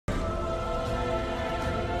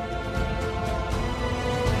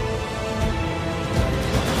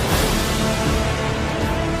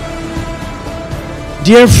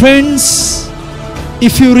Dear friends,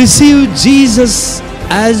 if you receive Jesus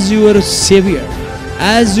as your Savior,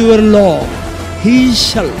 as your Lord, He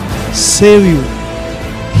shall save you,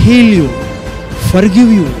 heal you,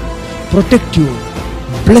 forgive you, protect you,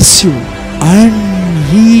 bless you, and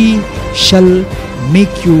He shall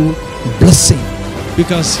make you blessing,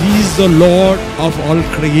 because He is the Lord of all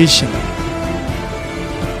creation.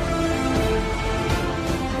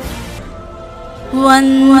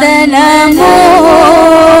 వందనము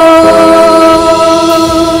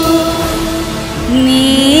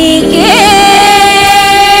నీకేలా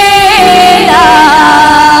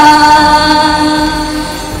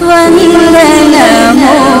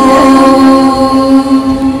వందనము.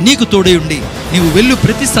 నీకు తోడై ఉండి నీవు వెళ్ళు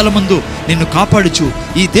ప్రతి స్థలమందు నిన్ను కాపాడుచు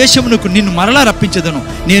ఈ దేశమునకు నిన్ను మరలా రప్పించదను.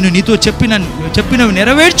 నేను నీతో చెప్పినవి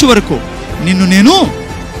నెరవేర్చు వరకు నిన్ను నేను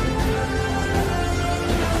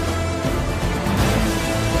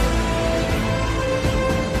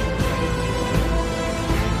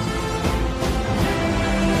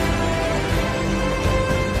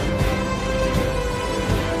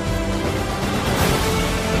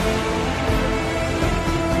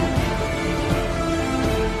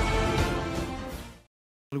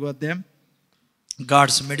అధ్యాయం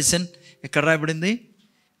గాడ్స్ మెడిసిన్ ఎక్కడ రాయబడింది?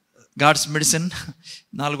 గాడ్స్ మెడిసిన్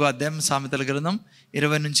 4వ అధ్యాయం సామెతల గ్రంథం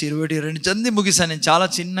 20 నుంచి 22 చంది ముగిసాను. నేను చాలా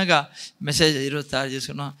చిన్నగా మెసేజ్ ఈరోజు తయారు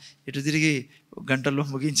చేసుకున్నా, ఇటు తిరిగి గంటల్లో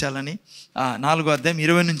ముగించాలని. 4వ అధ్యాయం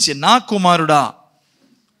 20 నుంచి, నా కుమారుడా,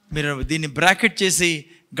 మీరు దీన్ని బ్రాకెట్ చేసి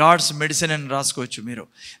గాడ్స్ మెడిసిన్ అని రాసుకోవచ్చు మీరు.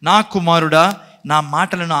 నా కుమారుడా, నా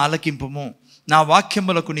మాటలను ఆలకింపుము, నా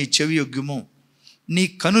వాక్యములకు నీ చెవి యొగ్గుము. నీ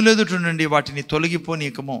కనులెదుట నుండి వాటిని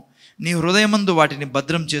తొలగిపోనీయకము, నీ హృదయమందు వాటిని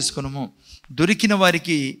భద్రం చేసుకునుము. దొరికిన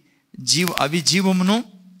వారికి అవి జీవమును,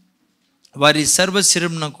 వారి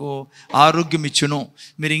సర్వశరీరమునకు ఆరోగ్యం ఇచ్చును.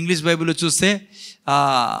 మీరు ఇంగ్లీష్ బైబిల్లో చూస్తే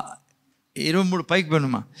 23 పైకి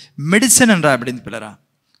పోయినమా మెడిసిన్ అని రాయబడింది పిల్లరా.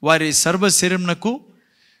 వారి సర్వశరీరమునకు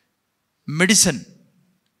మెడిసిన్.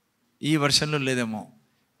 ఈ వర్షన్లో లేదేమో,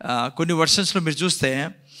 కొన్ని వర్షన్స్లో మీరు చూస్తే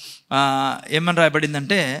ఏమని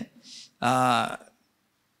రాయబడిందంటే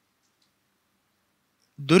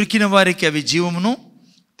దొరికిన వారికి అవి జీవమును,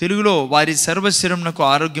 తెలుగులో వారి సర్వశరీరమునకు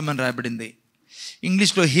ఆరోగ్యం అని రాయబడింది.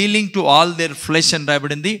 ఇంగ్లీష్లో healing to all there flesh అని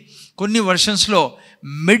రాయబడింది. కొన్ని వర్షన్స్లో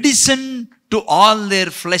medicine to all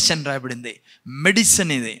there flesh అని రాయబడింది.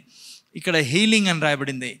 మెడిసిన్ ఇది, ఇక్కడ హీలింగ్ అని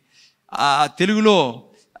రాయబడింది. తెలుగులో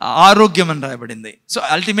ఆరోగ్యం అని రాయబడింది. So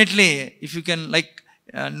ultimately if you can like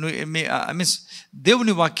means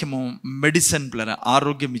దేవుని వాక్యము మెడిసిన్ ప్లరా,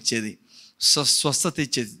 ఆరోగ్యం ఇచ్చేది, స్వస్థత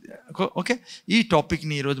ఇచ్చేది. ఓకే, ఈ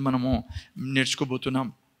టాపిక్ని ఈరోజు మనము నేర్చుకోబోతున్నాం.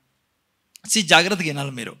 జాగ్రత్తగా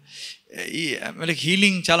వినాలి మీరు. ఈ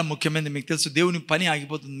హీలింగ్ చాలా ముఖ్యమైనది. మీకు తెలుసు, దేవుని పని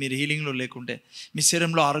ఆగిపోతుంది మీరు హీలింగ్లో లేకుంటే. మీ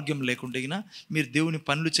శరీరంలో ఆరోగ్యం లేకుంటే మీరు దేవుని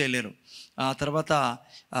పనులు చేయలేరు. తర్వాత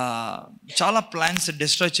చాలా ప్లాన్స్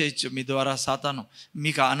డిస్ట్రాయ్ చేయొచ్చు మీ ద్వారా సాతాను,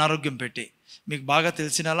 మీకు అనారోగ్యం పెట్టి. మీకు బాగా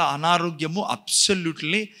తెలిసినలా అనారోగ్యము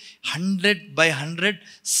అబ్సల్యూట్లీ 100/100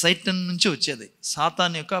 సైటన్ నుంచి వచ్చేది.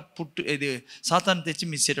 సాతాన్ యొక్క ఇది సాతాన్ తెచ్చి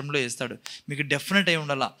మీ శరీరంలో వేస్తాడు. మీకు డెఫినెట్ అయి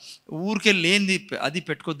ఉండాల. ఊరికే లేనిది అది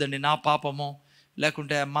పెట్టుకోద్దండి. నా పాపము,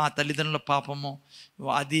 లేకుంటే మా తల్లిదండ్రుల పాపము,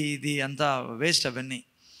 అది ఇది అంతా వేస్ట్ అవన్నీ.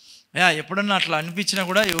 ఎప్పుడన్నా అట్లా అనిపించినా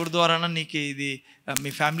కూడా ఎవరి ద్వారానా నీకు ఇది మీ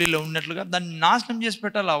ఫ్యామిలీలో ఉన్నట్లుగా దాన్ని నాశనం చేసి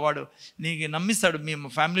పెట్టాలి. వాడు నీకు నమ్మిస్తాడు, మీ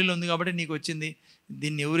ఫ్యామిలీలో ఉంది కాబట్టి నీకు వచ్చింది,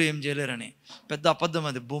 దీన్ని ఎవరు ఏం చేయలేరని. పెద్ద అబద్ధం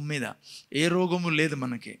అది. భూమి మీద ఏ రోగము లేదు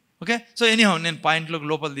మనకి. ఓకే, సో ఎనీహౌ నేను పాయింట్లోకి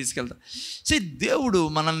లోపల తీసుకెళ్తా. సో దేవుడు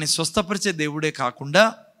మనల్ని స్వస్థపరిచే దేవుడే కాకుండా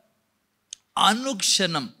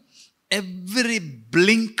అనుక్షణం ఎవ్రీ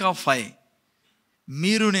బ్లింక్ ఆఫ్ ఐ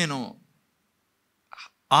మీరు నేను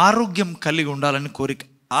ఆరోగ్యం కలిగి ఉండాలని కోరిక.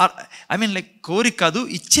 ఐ మీన్ లైక్ కోరిక కాదు,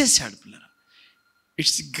 ఇచ్చేసాడు పిల్లలు.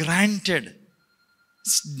 It's granted,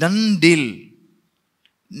 it's done deal.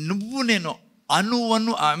 నువ్వు నేను ఐ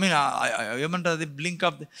మీన్ ఏమంటారు అది, బ్లింక్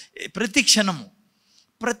ఆఫ్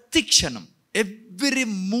ప్రతి క్షణం every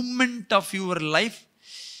moment of your life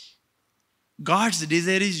God's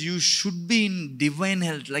Dzire is you should be in divine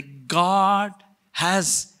health. Like God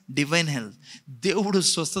has divine health. దేవుడు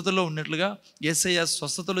స్వస్థతలో ఉన్నట్లుగా యేసయ్య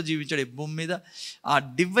స్వస్థతలో జీవించాడు ఈ భూమి మీద. ఆ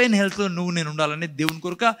డివైన్ హెల్త్లో నువ్వు నేను ఉండాలని దేవుని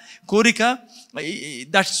కోరిక.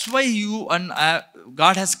 That's why you and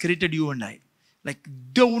God has created you and I. Like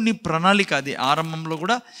దేవుని ప్రణాళిక అది ఆరంభంలో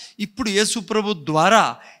కూడా. ఇప్పుడు యేసు ప్రభు ద్వారా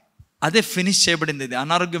అదే ఫినిష్ చేయబడింది. అది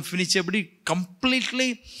అనారోగ్యం ఫినిష్ చేయబడి కంప్లీట్లీ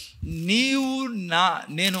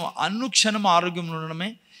నేను అనుక్షణం ఆరోగ్యంలో ఉండడమే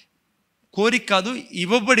కోరిక కాదు,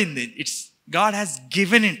 ఇవ్వబడింది. It's God has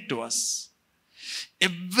given it to us.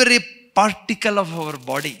 Every particle of our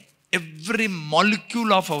body, every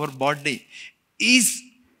molecule of our body is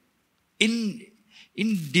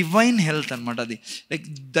in divine health అనమాట. అది లైక్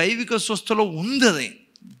దైవిక స్వస్థలో ఉంది. అది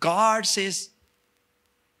గాడ్ సేస్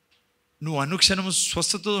నువ్వు అనుక్షణము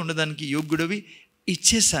స్వస్థతో ఉండడానికి యోగ్యుడివి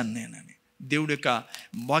ఇచ్చేసాను నేనని దేవుడి యొక్క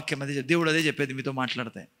వాక్యం. అదే దేవుడు అదే చెప్పేది మీతో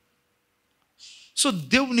మాట్లాడితే. సో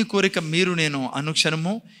దేవుని కోరిక మీరు నేను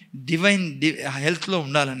అనుక్షణము డివైన్ హెల్త్లో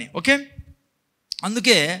ఉండాలని. ఓకే,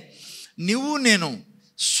 అందుకే నువ్వు నేను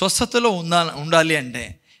స్వస్థతలో ఉండాలి అంటే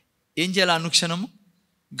ఏం చేయాలి? అనుక్షణము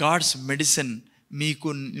గాడ్స్ మెడిసిన్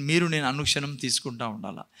మీరు నేను అనుక్షణం తీసుకుంటూ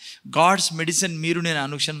ఉండాలి. గాడ్స్ మెడిసిన్ మీరు నేను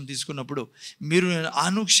అనుక్షణం తీసుకున్నప్పుడు మీరు నేను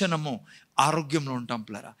అనుక్షణము ఆరోగ్యంలో ఉంటాం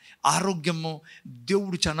పిల్లరా. ఆరోగ్యము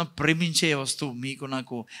దేవుడు చాలా ప్రేమించే వస్తువు మీకు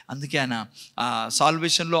నాకు. అందుకే ఆయన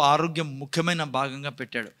సాల్వేషన్లో ఆరోగ్యం ముఖ్యమైన భాగంగా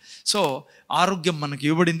పెట్టాడు. సో ఆరోగ్యం మనకు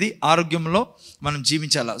ఇవ్వబడింది, ఆరోగ్యంలో మనం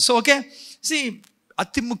జీవించాలి. సో ఓకే,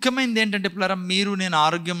 అతి ముఖ్యమైనది ఏంటంటే పిల్లరా, మీరు నేను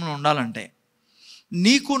ఆరోగ్యంలో ఉండాలంటే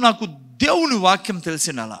నీకు నాకు దేవుని వాక్యం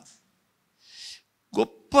తెలిసిండాల.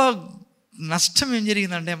 గొప్ప నష్టం ఏం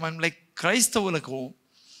జరిగిందంటే మనం లైక్ క్రైస్తవులకు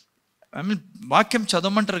వాక్యం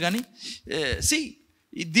చదవమంటారు కానీ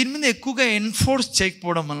దీని మీద ఎక్కువగా ఎన్ఫోర్స్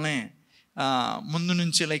చేయకపోవడం వల్లనే ముందు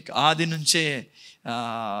నుంచి లైక్ ఆది నుంచే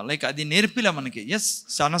లైక్ అది నేర్పిలే మనకి. ఎస్,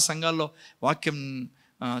 చాలా సంఘాల్లో వాక్యం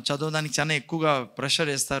చదవడానికి చాలా ఎక్కువగా ప్రెషర్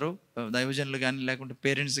వేస్తారు దైవజనులు కానీ లేకుంటే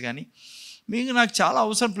పేరెంట్స్ కానీ. మీకు నాకు చాలా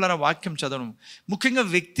అవసరం పిల్లరా వాక్యం చదవడం, ముఖ్యంగా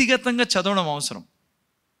వ్యక్తిగతంగా చదవడం అవసరం.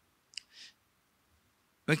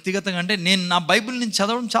 వ్యక్తిగతంగా అంటే నేను నా బైబిల్ నుంచి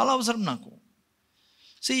చదవడం చాలా అవసరం నాకు.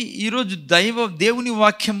 ఈరోజు దేవుని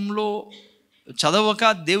వాక్యంలో చదవక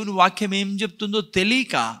దేవుని వాక్యం ఏం చెప్తుందో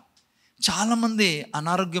తెలియక చాలామంది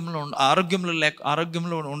ఆరోగ్యంలో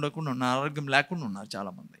ఉండకుండా ఉన్నారు, ఆరోగ్యం లేకుండా ఉన్నారు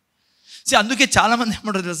చాలామంది. అందుకే చాలామంది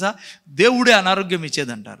ఏమంటారు తెలుసా, దేవుడే అనారోగ్యం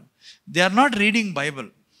ఇచ్చేదంటారు. They are not reading Bible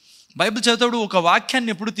చదువుతాడు. ఒక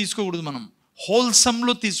వాక్యాన్ని ఎప్పుడు తీసుకోకూడదు, మనం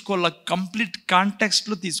హోల్సమ్లో తీసుకోవాలా, కంప్లీట్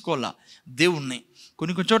కాంటెక్స్ట్లో తీసుకోవాలా దేవుణ్ణి.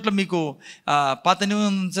 కొన్ని చోట్ల మీకు పాత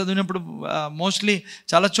నిబంధన చదివినప్పుడు మోస్ట్లీ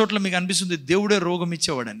చాలా చోట్ల మీకు అనిపిస్తుంది దేవుడే రోగం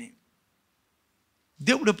ఇచ్చేవాడని.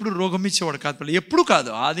 దేవుడు ఎప్పుడు రోగం ఇచ్చేవాడు కాదు, ఎప్పుడు కాదు,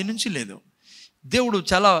 ఆది నుంచి లేదు. దేవుడు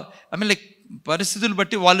చాలా లైక్ పరిస్థితులు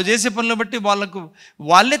బట్టి, వాళ్ళు చేసే పనులు బట్టి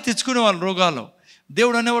వాళ్ళే తెచ్చుకునే వాళ్ళు రోగాలు.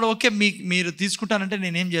 దేవుడు అనేవాడు ఓకే మీరు తీసుకుంటానంటే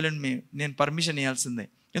నేనేం చేయలేను, నేను పర్మిషన్ ఇవ్వాల్సిందే.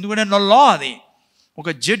 ఎందుకంటే నా లా అది. ఒక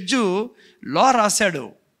జడ్జు లా రాశాడు,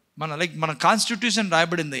 మన కాన్స్టిట్యూషన్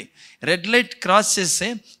రాయబడింది, రెడ్ లైట్ క్రాస్ చేస్తే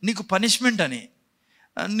నీకు పనిష్మెంట్ అని.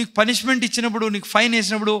 నీకు పనిష్మెంట్ ఇచ్చినప్పుడు, నీకు ఫైన్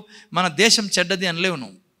వేసినప్పుడు మన దేశం చెడ్డది అనలేవు.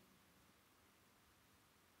 నువ్వు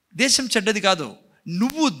దేశం చెడ్డది కాదు,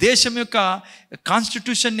 నువ్వు దేశం యొక్క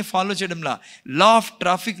కాన్స్టిట్యూషన్ని follow చేయడంలా, law of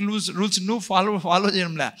traffic rules నువ్వు ఫాలో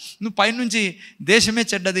చేయడంలా, నువ్వు పైనుంచి దేశమే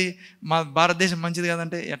చెడ్డది మా భారతదేశం మంచిది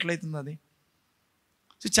కాదంటే ఎట్లయితుంది అది?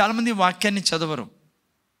 చాలామంది వాక్యాన్ని చదవరు,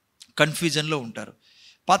 కన్ఫ్యూజన్లో ఉంటారు.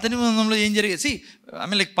 పాత నిబంధనలో ఏం జరిగేసి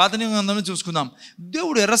లైక్ పాత నిబంధనలో చూసుకుందాం.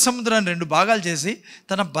 దేవుడు ఎర్ర సముద్రాన్ని 2 భాగాలు చేసి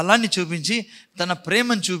తన బలాన్ని చూపించి, తన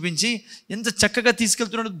ప్రేమను చూపించి ఎంత చక్కగా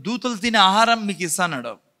తీసుకెళ్తున్నాడు. దూతలు తినే ఆహారం మీకు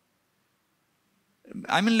ఇస్తాడు.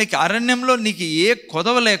 లైక్ అరణ్యంలో నీకు ఏ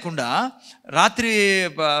కొదవ లేకుండా, రాత్రి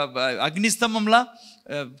అగ్నిస్తంభంలా,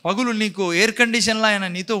 పగులు నీకు ఎయిర్ కండిషన్లా ఆయన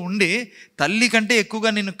నీతో ఉండి తల్లి కంటే ఎక్కువగా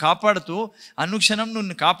నిన్ను కాపాడుతూ అనుక్షణం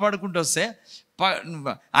నిన్ను కాపాడుకుంటూ వస్తే,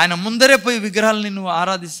 ఆయన ముందరే పోయి విగ్రహాలని నువ్వు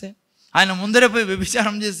ఆరాధిస్తే, ఆయన ముందరే పోయి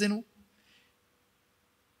వ్యభిచారం చేస్తే, నువ్వు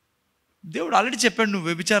దేవుడు ఆల్రెడీ చెప్పాడు నువ్వు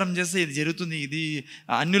వ్యభిచారం చేస్తే ఇది జరుగుతుంది, ఇది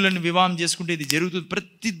అన్యులను వివాహం చేసుకుంటే ఇది జరుగుతుంది,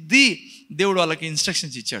 ప్రతిదీ దేవుడు వాళ్ళకి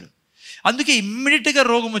ఇన్స్ట్రక్షన్స్ ఇచ్చాడు. అందుకే ఇమ్మీడియట్గా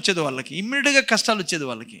రోగం వచ్చేది వాళ్ళకి, ఇమ్మీడియట్గా కష్టాలు వచ్చేది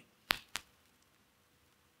వాళ్ళకి.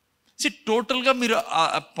 టోటల్గా మీరు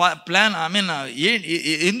ప్లాన్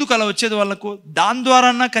ఎందుకు అలా వచ్చేది వాళ్ళకు? దాని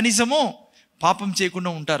ద్వారా కనీసము పాపం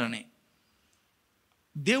చేయకుండా ఉంటారని.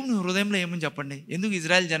 దేవుని హృదయంలో ఏమని చెప్పండి? ఎందుకు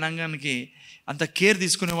ఇజ్రాయెల్ జనాంగానికి అంత కేర్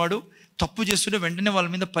తీసుకునేవాడు? తప్పు చేస్తుంటే వెంటనే వాళ్ళ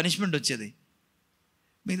మీద పనిష్మెంట్ వచ్చేది.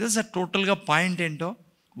 మీకు తెలుసా టోటల్గా పాయింట్ ఏంటో?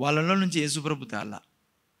 వాళ్ళలో నుంచి యేసుప్రభు తేలా.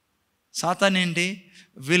 సాతాన్ ఏంటి?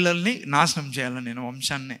 వీళ్ళని నాశనం చేయాలని, నేను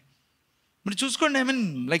వంశాన్ని. మీరు చూసుకోండి,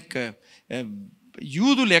 లైక్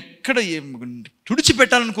యూదులు ఎక్కడ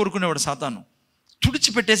తుడిచిపెట్టాలని కోరుకునేవాడు సాతాను.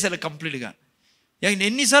 తుడిచిపెట్టేసేలా కంప్లీట్గా.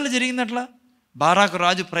 ఎన్నిసార్లు జరిగింది అట్లా? బారాకు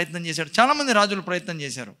రాజు ప్రయత్నం చేశాడు, చాలామంది రాజులు ప్రయత్నం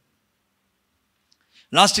చేశారు.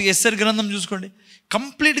 లాస్ట్కి ఎస్తేర్ గ్రంథం చూసుకోండి,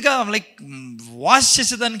 కంప్లీట్గా లైక్ వాష్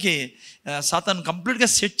చేసేదానికి సాతాను కంప్లీట్గా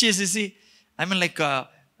సెట్ చేసేసి లైక్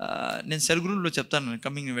నేను సెల్గ్రూల్లో చెప్తాను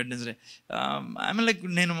కమింగ్ వెడ్నెస్డే. లైక్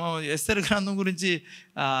నేను ఎస్తేర్ గ్రంథం గురించి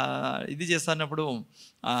ఇది చేస్తున్నప్పుడు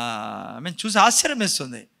చూసి ఆశ్చర్యం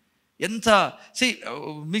వేస్తుంది. ఎంత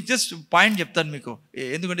మీకు జస్ట్ పాయింట్ చెప్తాను మీకు,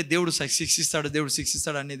 ఎందుకంటే దేవుడు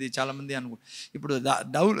శిక్షిస్తాడు అనేది చాలామంది అనుకో. ఇప్పుడు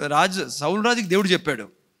సౌలు రాజుకి దేవుడు చెప్పాడు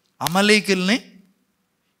అమలేకుల్ని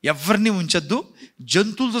ఎవరిని ఉంచొద్దు,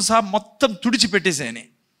 జంతువులతో సహా మొత్తం తుడిచిపెట్టేసాయని.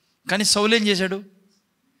 కానీ సౌలు ఏం చేశాడు?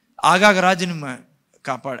 ఆగాగ రాజుని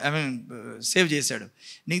సేవ్ చేశాడు.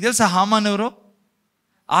 నీకు తెలుసా హామాన్ ఎవరో?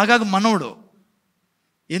 ఆగాగ మనవుడు.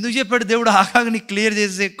 ఎందుకు చెప్పాడు దేవుడు ఆగాగని క్లియర్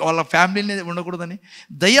చేసి వాళ్ళ ఫ్యామిలీని ఉండకూడదని?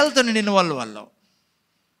 దయ్యాలతో నిండిన వాళ్ళు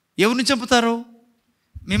ఎవరిని చంపుతారు?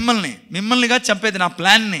 మిమ్మల్నిగా చంపేది నా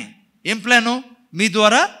ప్లాన్ని. ఏం ప్లాను? మీ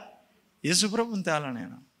ద్వారా యేసుప్రభుని తేలా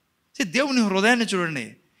నేను. దేవుని హృదయాన్ని చూడండి.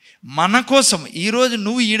 మన కోసం ఈరోజు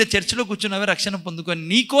నువ్వు ఈడ చర్చిలో కూర్చున్నావే రక్షణ పొందుకొని,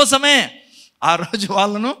 నీ కోసమే ఆ రోజు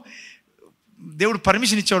వాళ్ళను దేవుడు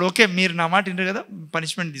పర్మిషన్ ఇచ్చాడు. ఓకే, మీరు నా మాట వింటారు కదా,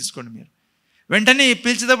 పనిష్మెంట్ తీసుకోండి. మీరు వెంటనే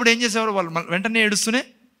పిలిచేటప్పుడు ఏం చేసేవారు? వాళ్ళు వెంటనే ఏడుస్తూనే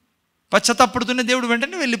పశ్చాత్తాపడుతూనే దేవుడు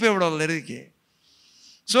వెంటనే వెళ్ళిపోయేవాడు వాళ్ళ దగ్గరికి.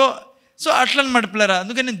 సో అట్లా అనమాట పిల్లరా.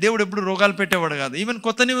 అందుకని దేవుడు ఎప్పుడు రోగాలు పెట్టేవాడు కాదు. ఈవెన్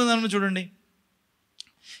కొత్త నిబంధనలు చూడండి,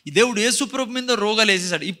 ఈ దేవుడు యేసుప్రభు మీద రోగాలు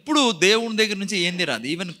వేసేసాడు. ఇప్పుడు దేవుని దగ్గర నుంచి ఏంది రాదు.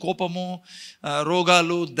 ఈవెన్ కోపము,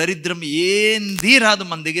 రోగాలు, దరిద్రం ఏంది రాదు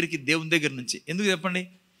మన దగ్గరికి దేవుని దగ్గర నుంచి. ఎందుకు చెప్పండి?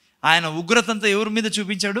 ఆయన ఉగ్రతంతా ఎవరి మీద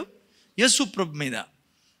చూపించాడు? యేసుప్రభు మీద.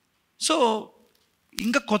 సో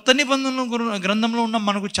ఇంకా కొత్త నిబంధనల గ్రంథంలో ఉన్న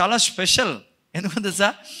మనకు చాలా స్పెషల్. ఎందుకంటే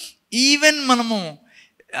సార్, ఈవెన్ మనము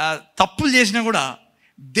తప్పులు చేసినా కూడా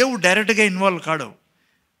దేవుడు డైరెక్ట్గా ఇన్వాల్వ్ కాడు.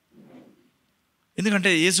 ఎందుకంటే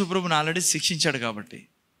యేసుప్రభుని ఆల్రెడీ శిక్షించాడు కాబట్టి.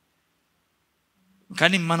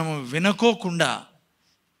 కానీ మనము వినుకోకుండా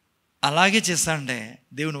అలాగే చేస్తాంటే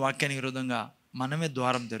దేవుని వాక్యానికి విరోధంగా మనమే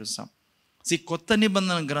ద్వారం తెరుస్తాం. కొత్త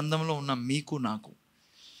నిబంధన గ్రంథంలో ఉన్న మీకు నాకు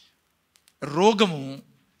రోగము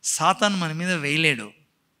సాతాను మన మీద వేయలేడు.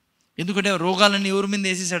 ఎందుకంటే రోగాలన్నీ ఎవరి మీద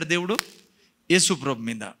వేసేసాడు? దేవుడు యేసుప్రభు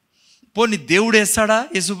మీద. పోనీ దేవుడు వేస్తాడా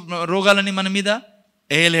రోగాలని మన మీద?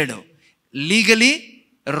 వేయలేడు. లీగలీ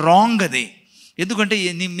రాంగ్ అది. ఎందుకంటే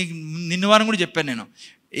నిన్న వారం కూడా చెప్పాను నేను,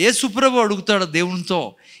 యేసుప్రభు అడుగుతాడు దేవునితో,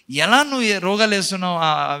 ఎలా నువ్వు రోగాలు వేస్తున్నావు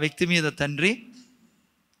ఆ వ్యక్తి మీద తండ్రి?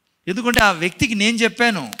 ఎందుకంటే ఆ వ్యక్తికి నేను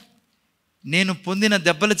చెప్పాను, నేను పొందిన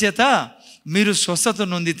దెబ్బల చేత మీరు స్వస్థత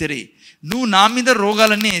నొందితిరి. నువ్వు నా మీద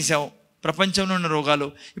రోగాలన్నీ వేసావు, ప్రపంచంలో ఉన్న రోగాలు.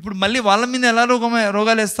 ఇప్పుడు మళ్ళీ వాళ్ళ మీద ఎలా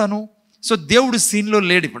రోగాలు వేస్తాను? సో దేవుడు సీన్లో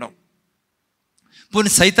లేడు ఇప్పుడు. పోనీ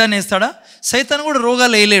సైతాన్ వేస్తాడా? సైతాన్ కూడా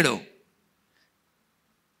రోగాలు వేయలేడు.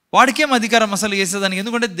 వాడికేం అధికారం అసలు వేసేదానికి?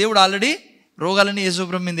 ఎందుకంటే దేవుడు ఆల్రెడీ రోగాలని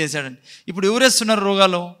యేసుప్రభు మీద వేసాడండి. ఇప్పుడు ఎవరు వేస్తున్నారు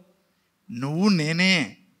రోగాలు? నువ్వు నేనే.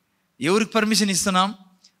 ఎవరికి పర్మిషన్ ఇస్తున్నాం?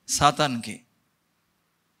 సాతాన్కి.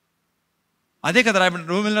 అదే కదా రాయబడి.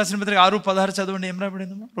 రోమిల్ రాసిన పత్రిక 6:16 చదవండి. ఏం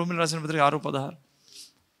రాయబడిందమ్మా? రోమిల్ రాసిన పత్రిక 6:16.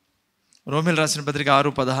 రోమిల్ రాసిన పత్రిక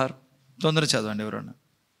 6:16 తొందర చదవండి. ఎవరన్నా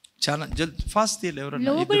చాలా ఫాస్ట్ తీయాలి.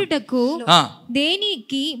 ఎవరన్నా లోబడుటకు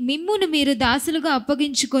దేనికి మిమ్మును మీరు దాసులుగా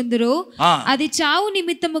అప్పగించుకొందురో అది చావు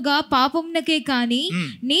నిమిత్తముగా పాపమునకే కాని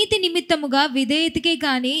నీతి నిమిత్తముగా విధేయతకే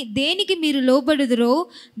కాని దేనికి మీరు లోబడుదురో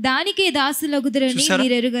దానికే దాసులగుదురని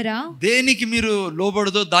మీరు ఎరుగరా? దేనికి మీరు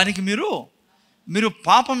లోబడుదో దానికి మీరు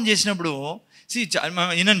పాపం చేసినప్పుడు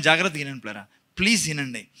వినండి, జాగ్రత్తగా వినండి ప్లేరా, ప్లీజ్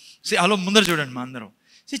వినండి. అలా ముందర చూడండి మా అందరూ.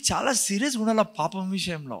 చాలా సీరియస్గా ఉండాలి పాపం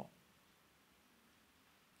విషయంలో.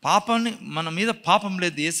 పాపాన్ని, మన మీద పాపం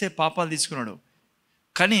లేదు, ఏసే పాపాలు తీసుకున్నాడు.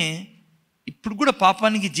 కానీ ఇప్పుడు కూడా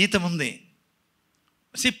పాపానికి జీతం ఉంది.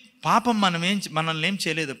 పాపం మనల్ని ఏం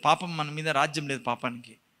చేయలేదు. పాపం మన మీద రాజ్యం లేదు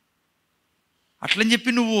పాపానికి. అట్లని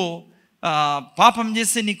చెప్పి నువ్వు పాపం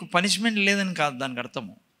చేస్తే నీకు పనిష్మెంట్ లేదని కాదు దానికి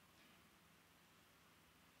అర్థము.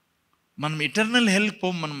 మనం ఇటర్నల్ హెల్కి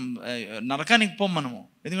పోం, మనం నరకానికి పోం మనము.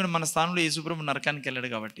 ఎందుకంటే మన స్థానంలో యేసుప్రభు నరకానికి వెళ్ళాడు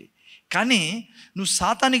కాబట్టి. కానీ నువ్వు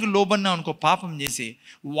సాతానికి లోబడినావు అనుకో, పాపం చేసి,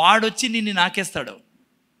 వాడొచ్చి నిన్ను నాకేస్తాడు.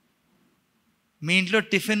 మీ ఇంట్లో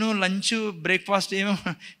టిఫిన్, లంచ్,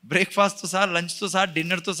 బ్రేక్ఫాస్ట్తో సహా, లంచ్తో సహా,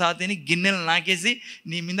 డిన్నర్తో సహా తిని గిన్నెలు నాకేసి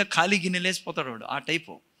నీ మీద ఖాళీ గిన్నెలు వేసిపోతాడు వాడు. ఆ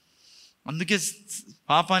టైపు. అందుకే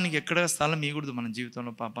పాపానికి ఎక్కడ స్థలం ఇవ్వకూడదు మన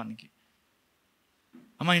జీవితంలో. పాపానికి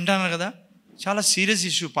అమ్మ వింటున్నారు కదా, చాలా సీరియస్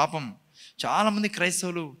ఇష్యూ పాపం. చాలామంది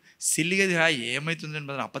క్రైస్తవులు సిల్లిగా ఏమవుతుందని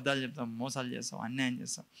బదులు అబద్ధాలు చెప్తాం, మోసాలు చేస్తాం, అన్యాయం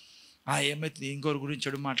చేస్తాం. ఏమవుతుంది ఇంకొకరి గురించి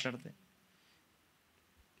చెడు మాట్లాడితే.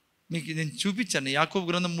 మీకు నేను చూపించాను, యాకోబు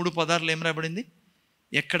గ్రంథం 3:16 ఏం రాయబడింది?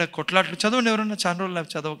 ఎక్కడ కొట్లాట్లు చదవండి. ఎవరన్నా చాలా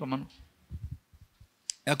రోజులు చదవక మనం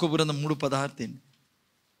యాకోబు గ్రంథం 3:16 తిండి.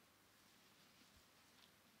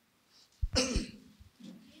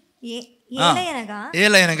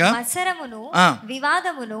 ఏలయనగా మత్సరమును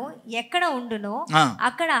వివాదమును ఎక్కడ ఉండునో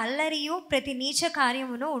అక్కడ అల్లరియు ప్రతి నీచ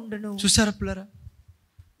కార్యమును ఉండును. చూసారా పిల్లరా?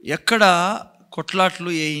 ఎక్కడ కొట్లాట్లు,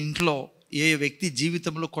 ఏ ఇంట్లో, ఏ వ్యక్తి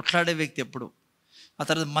జీవితంలో కొట్లాడే వ్యక్తి ఎప్పుడు, ఆ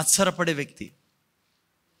తర్వాత మత్సరపడే వ్యక్తి,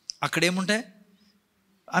 అక్కడేముంటాయి?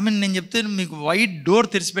 నేను చెప్తే మీకు వైడ్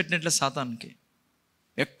డోర్ తెరిచిపెట్టినట్లే సాతానికి.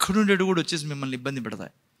 ఎక్కడుండేడు కూడా వచ్చేసి మిమ్మల్ని ఇబ్బంది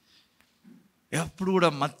పెడతాయి. ఎప్పుడు కూడా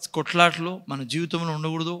కొట్లాట్లు మన జీవితంలో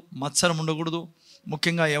ఉండకూడదు, మత్సరం ఉండకూడదు,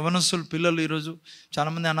 ముఖ్యంగా యవనస్తులు పిల్లలు ఈరోజు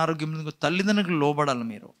చాలామంది అనారోగ్యం తల్లిదండ్రులకు లోబడాలి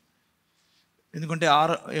మీరు. ఎందుకంటే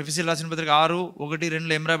ఎఫెసీయులకు రాసిన పత్రిక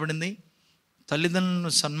 6:1-2 ఏం రాబడింది?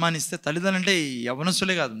 తల్లిదండ్రులను సన్మానిస్తే, తల్లిదండ్రులు అంటే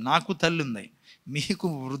యవనస్తులే కాదు, నాకు తల్లి ఉంది, మీకు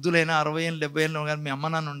వృద్ధులైనా 60 ఏళ్ళు 70 ఏళ్ళు కానీ మీ అమ్మ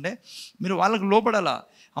నాన్న ఉండే మీరు వాళ్ళకు లోపడాలా.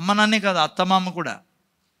 అమ్మ నాన్నే కాదు, అత్తమామ కూడా.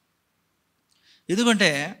 ఎందుకంటే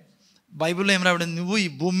బైబిల్లో ఏం రాబడింది? నువ్వు ఈ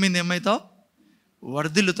భూమి మీద ఏమవుతావు?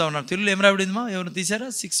 వర్ధిల్లుతావు ఉన్నారు. తెలుగులో ఏం రాబడింది మా? ఎవరు తీసారా?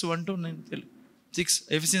 6:1-2 నేను తెలుగు 6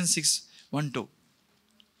 ఎఫెసియన్స్ 6:1-2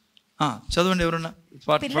 చదవండి ఎవరన్నా.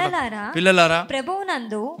 పిల్లలారా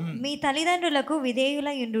ప్రభువునందు మీ తల్లిదండ్రులకు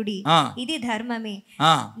విధేయులయుండుడి, ఇది ధర్మమే.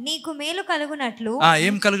 నీకు మేలు కలుగునట్లు.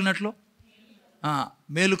 ఏం కలుగునట్లు?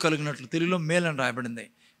 మేలు కలుగునట్లు. తెలుగులో మేలు అని రాయబడింది.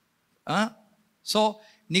 సో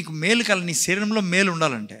నీకు మేలు నీ శరీరంలో మేలు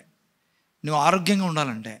ఉండాలంటే, నువ్వు ఆరోగ్యంగా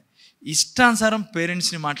ఉండాలంటే ఇష్టానుసారం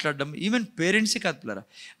పేరెంట్స్ని మాట్లాడడం, ఈవెన్ పేరెంట్సే కాదు పిల్లరా,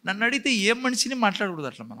 నన్ను అడిగితే ఏ మనిషిని మాట్లాడకూడదు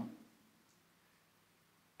అట్లా మనం.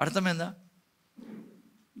 అర్థమైందా?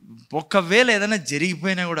 ఒకవేళ ఏదైనా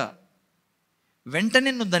జరిగిపోయినా కూడా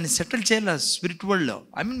వెంటనే నువ్వు దాన్ని సెటిల్ చేయాలి స్పిరిట్ వరల్డ్లో.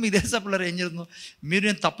 మీకు తెలుసా పిల్లరా ఏం జరుగుతుందో? మీరు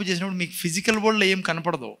నేను తప్పు చేసినప్పుడు మీకు ఫిజికల్ వరల్డ్లో ఏం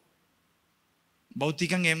కనపడదు,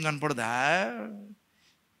 భౌతికంగా ఏం కనపడదా,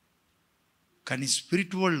 కానీ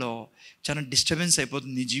స్పిరిట్ వరల్డ్లో చాలా డిస్టర్బెన్స్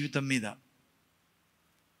అయిపోతుంది నీ జీవితం మీద.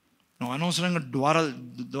 నువ్వు అనవసరంగా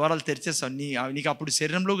ద్వారాలు తెరిచేస్తావు. నీకు అప్పుడు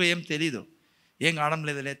శరీరంలో ఏం తెలీదు, ఏం కావడం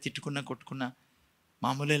లేదులే, తిట్టుకున్నా కొట్టుకున్నా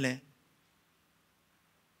మామూలేలే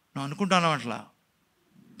నువ్వు అనుకుంటున్నావు అట్లా.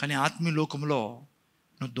 కానీ ఆత్మీయ లోకంలో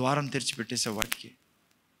నువ్వు ద్వారం తెరిచిపెట్టేసావు వాటికి.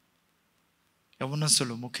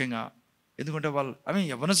 యవ్వనస్తులు ముఖ్యంగా, ఎందుకంటే వాళ్ళు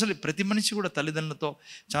యవ్వనస్తులు ప్రతి మనిషి కూడా తల్లిదండ్రులతో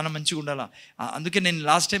చాలా మంచిగా ఉండాలా. అందుకే నేను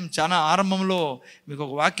లాస్ట్ టైం చాలా ఆరంభంలో మీకు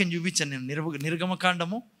ఒక వాక్యం చూపించాను నేను.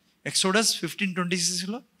 నిర్గమకాండము ఎక్సోడస్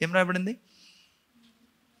 15:26లో ఏం రాయబడింది?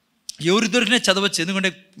 ఎవరు దొరికినా చదవచ్చు, ఎందుకంటే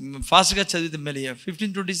ఫాస్ట్గా చదివితే మళ్ళీ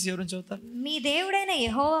 15:26 ఎవరు చదువుతారు? మీ దేవుడైన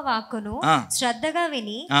యెహోవా వాక్కును శ్రద్ధగా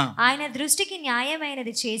విని ఆయన దృష్టికి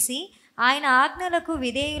న్యాయమైనది చేసి ఆయన ఆజ్ఞలకు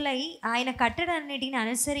విధేయులై ఆయన కట్టడన్నిటిని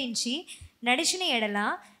అనుసరించి నడిచిన ఎడల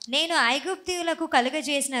నేను ఐగుప్తీయులకు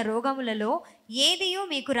కలుగజేసిన రోగములలో ఏదియో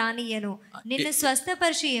మీకు రానియ్యను, నిన్ను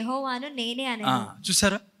స్వస్థపరిచి యెహోవాను నేనే అని.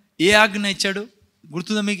 చూసారా ఏ ఆజ్ఞ ఇచ్చాడు?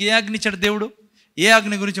 గుర్తుందా మీకు? ఏ ఆజ్ఞ ఇచ్చాడు దేవుడు? ఏ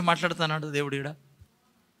ఆజ్ఞ గురించి మాట్లాడుతున్నాడు దేవుడు ఇక్కడ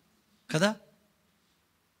కదా?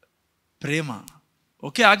 ప్రేమ.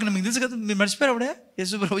 ఒకే ఆజ్ఞ మీకు తెలుసు కదా, మీరు మర్చిపోయారు అప్పుడే.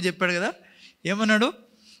 యేసు ప్రభు చెప్పాడు కదా, ఏమన్నాడు?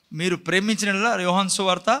 మీరు ప్రేమించిన యోహాను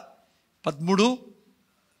సువార్త 13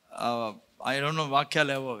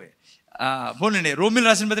 వాక్యాలు ఏవో అవి పోనండి. రోమిలు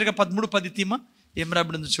రాసిన పత్రిక 13:10 తీమా ఏం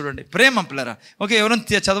రాబడిందో చూడండి. ప్రేమ పిల్లరా. ఓకే,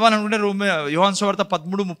 ఎవరైనా చదవాలనుకుంటే యోహాను సువార్త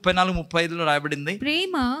 13:34-35లో రాయబడింది.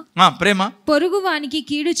 ప్రేమ పొరుగు వానికి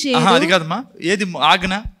కీడు చేయదు. అది కాదమ్మా, ఏది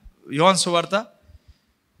ఆజ్ఞ? యోహాను సువార్త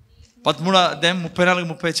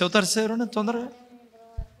 13:34-35 చదువుతారు సార్ తొందరగా.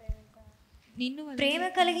 ప్రేమ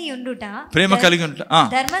కలిగి ఉండుట,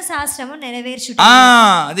 ధర్మశాస్త్రము నెరవేర్చుట.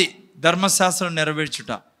 అది ధర్మశాస్త్రం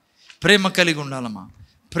నెరవేర్చుట. ప్రేమ కలిగి ఉండాలమ్మా.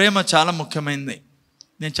 ప్రేమ చాలా ముఖ్యమైనది.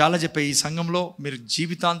 నేను చాలా చెప్పాను, ఈ సంఘంలో మీరు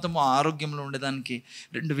జీవితాంతము ఆరోగ్యంలో ఉండేదానికి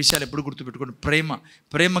 2 విషయాలు ఎప్పుడు గుర్తుపెట్టుకోండి.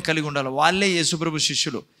 ప్రేమ కలిగి ఉండాలి. వాళ్ళే యేసుప్రభు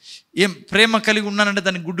శిష్యులు. ఏం ప్రేమ కలిగి ఉన్నానంటే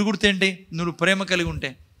దానికి గుర్తేంటి? నువ్వు ప్రేమ కలిగి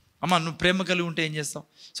ఉంటే, అమ్మ నువ్వు ప్రేమ కలిగి ఉంటే ఏం చేస్తావు?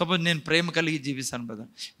 సపోజ్ నేను ప్రేమ కలిగి జీవిస్తాను బ్రదర్,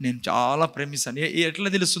 నేను చాలా ప్రేమిస్తాను. ఎట్లా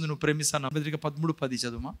తెలుస్తుంది నువ్వు ప్రేమిస్తాను? పత్రిక 13:10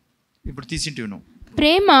 చదువుమా. ఇప్పుడు తీసింటివి నువ్వు.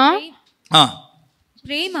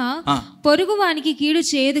 ప్రేమ పొరుగు వానికి కీడు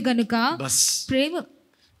చేయదు గనుక. బస్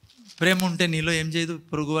ప్రేమ ఉంటే నీలో ఏం చేయదు?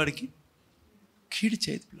 పొరుగువాడికి కీడు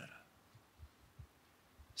చేయదు పిల్లరా.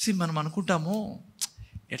 మనం అనుకుంటాము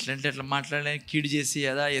ఎట్లంటే ఎట్లా మాట్లాడడానికి కీడు చేసి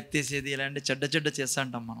అదా ఎత్తేసేది ఇలా అంటే చెడ్డ చేస్తా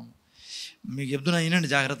అంటాం మనం. మీకు చెప్తున్నా అయినండి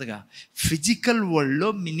జాగ్రత్తగా. ఫిజికల్ వరల్డ్లో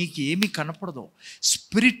నీకు ఏమీ కనపడదు,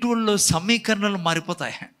 స్పిరిట్ వరల్డ్లో సమీకరణలు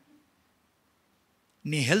మారిపోతాయి.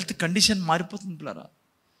 నీ హెల్త్ కండిషన్ మారిపోతుంది పిల్లరా.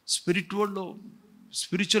 స్పిరిట్ వరల్డ్లో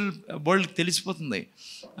స్పిరిచువల్ వరల్డ్కి తెలిసిపోతుంది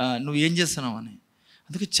నువ్వు ఏం చేస్తున్నావు అని.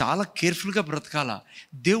 అందుకే చాలా కేర్ఫుల్గా బ్రతకాల.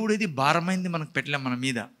 దేవుడు ఏది భారమైంది మనకు పెట్టలేం మన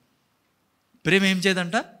మీద. ప్రేమ ఏం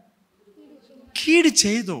చేయదంట? కీడు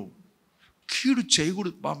చేయదు. కీడు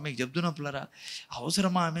చేయకూడదు. మీకు చెప్తున్నా పిల్లరా,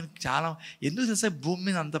 అవసరమా? చాలా ఎందుకు తెలుసా భూమి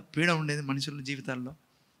మీద అంత పీడ ఉండేది మనుషుల జీవితాల్లో.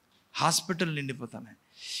 హాస్పిటల్ నిండిపోతాయి.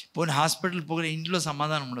 పోనీ హాస్పిటల్ పోగిన ఇంట్లో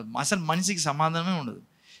సమాధానం ఉండదు, అసలు మనిషికి సమాధానమే ఉండదు.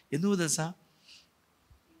 ఎందుకు తెలుసా?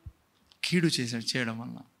 కీడు చేయడం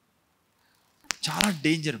వల్ల చాలా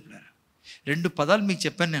డేంజర్ పిల్లరా. 2 పదాలు మీకు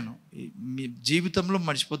చెప్పాను నేను, మీ జీవితంలో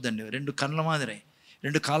మర్చిపోద్దండి. 2 కళ్ళ మాదిరి,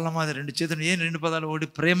 2 కాళ్ళ మాదిరి, 2 చేతులు. ఏం 2 పదాలు? ఒకటి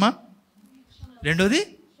ప్రేమ, రెండోది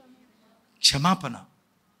క్షమాపణ.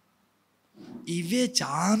 ఇవే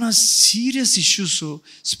చాలా సీరియస్ ఇష్యూస్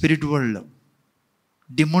స్పిరిట్ వరల్డ్లో.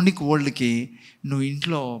 డిమోనిక్ వరల్డ్కి నువ్వు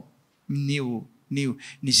ఇంట్లో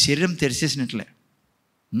నీ శరీరం తెరిచేసినట్లే.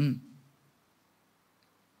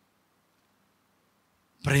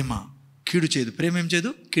 ప్రేమ కీడు చేయదు. ప్రేమ ఏం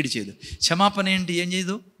చేయదు? కీడు చేయదు. క్షమాపణ ఏంటి? ఏం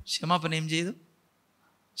చేయదు? క్షమాపణ ఏం చేయదు?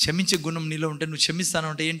 క్షమించే గుణం నీలో ఉంటే నువ్వు క్షమిస్తాను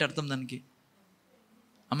అంటే ఏంటి అర్థం దానికి?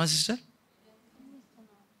 అమ్మా సిస్టర్,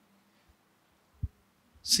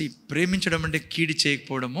 ప్రేమించడం అంటే కీడు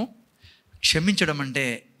చేయకపోవడము, క్షమించడం అంటే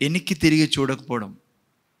వెనక్కి తిరిగి చూడకపోవడం.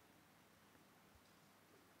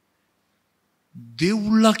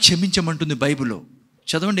 దేవుళ్ళ క్షమించమంటుంది బైబిల్లో.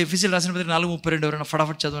 చదవండి, ఎఫెసీయులకు రాసిన పత్రిక 4:32. ఎవరైనా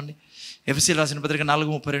ఫటాఫట్ చదవండి. ఎఫెసీయులకు రాసిన పత్రిక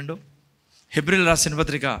 4:32. హెబ్రీయులకు రాసిన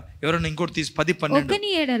పత్రిక ఎవరైనా ఇంకోటి తీసి 10:12. ఒకని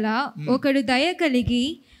ఎడల ఒకడు దయ కలిగి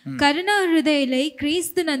కరుణా హృదయులై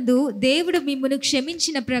క్రీస్తునందు దేవుడు మిమ్మును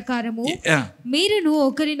క్షమించిన ప్రకారము మీరును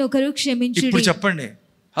ఒకరినొకరు క్షమించుడి. ఇప్పుడు చెప్పండి,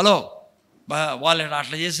 హలో వాళ్ళు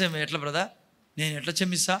అట్లా చేసే ఎట్లా బ్రదర్, నేను ఎట్లా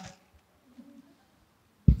క్షమిస్తా?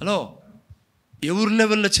 హలో, ఎవరి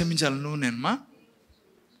లెవెల్లో క్షమించాలి? నువ్వు నేనమ్మా?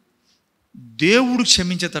 దేవుడు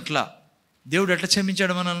క్షమించేటట్లా. దేవుడు ఎట్లా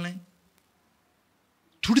క్షమించాడు మనల్ని?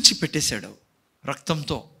 తుడిచి పెట్టేశాడు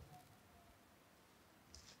రక్తంతో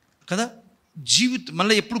కదా. జీవితం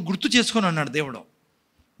మళ్ళీ ఎప్పుడు గుర్తు చేసుకొని అన్నాడు దేవుడు.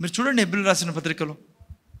 మీరు చూడండి, హెబ్రీయులకు రాసిన పత్రికలో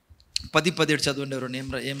 10:17 చదవండి. ఎవరు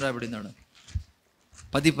ఏం రాయబడిందాడు?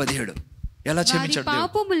 10:17 ఎలా క్షమించాడు?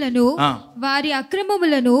 పాపములను వారి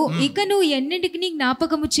అక్రమములను ఇకను ఎన్నింటికి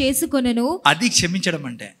జ్ఞాపకము చేసుకొనను. అది క్షమించడం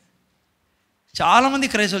అంటే. చాలా మంది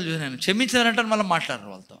క్రైస్తవులు చూసినాను, క్షమించారంటారు మళ్ళీ మాట్లాడరు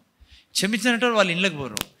వాళ్ళతో. క్షమించారంటారు వాళ్ళు ఇళ్ళకి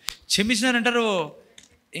పోరు. క్షమించారంటారు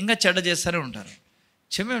ఇంకా చెడ్డ చేస్తూనే ఉంటారు.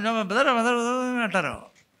 అంటారు,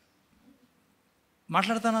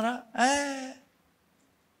 మాట్లాడుతున్నారా?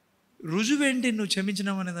 రుజువేంటి నువ్వు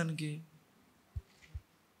క్షమించినావు అనే దానికి?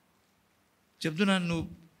 చెప్తున్నాను, నువ్వు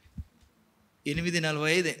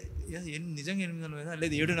 8:45 నిజంగా 8:45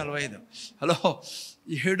 లేదు 7:45. హలో,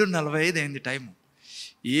 7:45 అయింది టైము.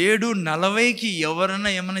 7:40కి ఎవరన్నా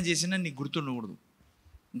ఏమైనా చేసినా నీకు గుర్తుండకూడదు.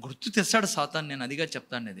 గుర్తు తెస్తాడు సాతాను. నేను అదిగా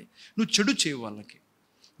చెప్తాను. అది నువ్వు చెడు చేయు వాళ్ళకి,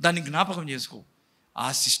 దాన్ని జ్ఞాపకం చేసుకో. ఆ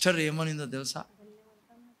సిస్టర్ ఏమనిందో తెలుసా?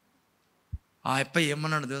 ఆ అబ్బాయి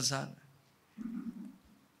ఏమన్నాడు తెలుసా?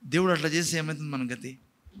 దేవుడు అట్లా చేస్తే ఏమవుతుంది మన గతి?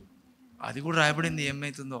 అది కూడా రాయబడింది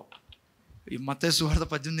ఏమవుతుందో. ఈ మత్తయి సువార్త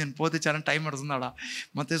 18 నేను పోతే చాలా టైం పడుతుందాడా.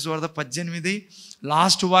 మత్తయి సువార్త 18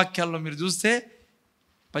 లాస్ట్ వాక్యాల్లో మీరు చూస్తే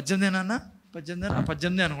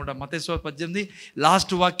 18 అనుకుంటా. మత్తయి సువార్త 18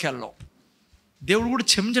 లాస్ట్ వాక్యాల్లో దేవుడు కూడా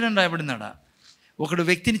క్షమించడం రాయబడిందాడా. ఒకడు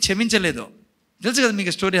వ్యక్తిని క్షమించలేదు, తెలుసు కదా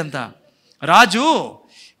మీకు స్టోరీ అంతా. రాజు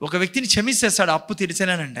ఒక వ్యక్తిని క్షమిస్తేస్తాడు అప్పు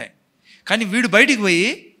తీర్చలేనంటే, కానీ వీడు బయటికి పోయి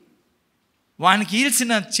వానికి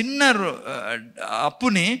ఈల్చిన చిన్న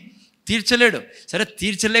అప్పుని తీర్చలేడు. సరే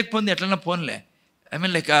తీర్చలేకపోయింది, ఎట్లన్నా పోన్లే,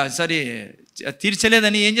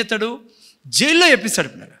 తీర్చలేదని ఏం చేస్తాడు? జైల్లో చెప్పిస్తాడు.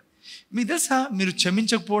 పిల్లగా మీకు తెలుసా, మీరు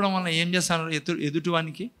క్షమించకపోవడం వల్ల ఏం చేస్తాను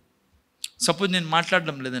ఎదుటివానికి? సపోజ్ నేను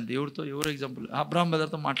మాట్లాడడం లేదండి ఎవరు ఎగ్జాంపుల్ అబ్రాహం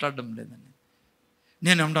బ్రదర్తో మాట్లాడడం లేదండి.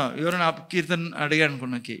 నేను అంటా ఎవరైనా కీర్తన్ అడిగాడు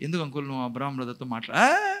అనుకున్నాకి, ఎందుకు అంకుల్ నువ్వు అబ్రాహం బ్రదర్తో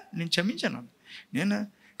నేను క్షమించాను నేను,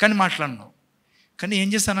 కానీ మాట్లాడినావు. కానీ ఏం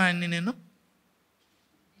చేస్తాను ఆయన్ని నేను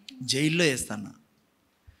జైల్లో వేస్తాను.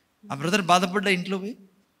 ఆ బ్రదర్ బాధపడ్డా ఇంట్లో పోయి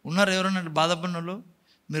ఉన్నారు. ఎవరైనా బాధపడిన వాళ్ళు?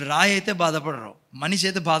 మీరు రాయి అయితే బాధపడరు, మనిషి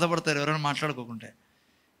అయితే బాధపడతారు ఎవరైనా మాట్లాడుకోకుంటే.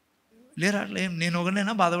 లేరా అట్లా ఏం? నేను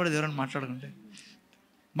ఒకనైనా బాధపడేది ఎవరైనా మాట్లాడుకుంటే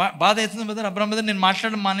బాధ అవుతుంది బ్రదర్. అబ్రాహం బ్రదర్ నేను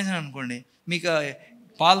మాట్లాడడం మానేసాను అనుకోండి, మీకు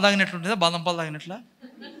పాలు తాగినట్లుంటుందా? బాదం పాలు తాగినట్లా?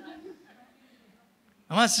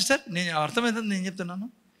 అమ్మా సిస్టర్, నేను అర్థమవుతుంది నేను చెప్తున్నాను.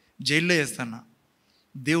 జైల్లో వేస్తాను,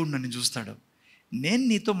 దేవుడు నన్ను చూస్తాడు. నేను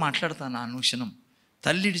నీతో మాట్లాడతాను అనుక్షణం.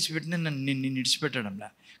 తల్లి విడిచిపెట్టిన నిన్ను విడిచిపెట్టడంలా,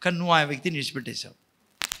 కానీ నువ్వు ఆ వ్యక్తిని విడిచిపెట్టేశావు.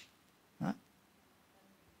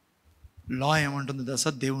 లా ఏమంటుంది దశ?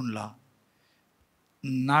 దేవుని లా.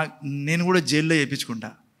 నేను కూడా జైల్లో వేయించుకుంటా.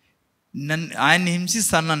 ఆయన్ని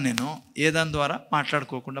హింసిస్తాను నేను ఏదాని ద్వారా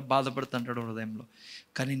మాట్లాడుకోకుండా బాధపడుతుంటాడు హృదయంలో.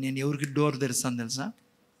 కానీ నేను ఎవరికి డోర్ తెరుస్తాను తెలుసా?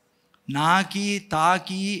 నాకి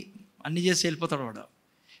తాకి అన్నీ చేసి వెళ్ళిపోతాడు వాడు.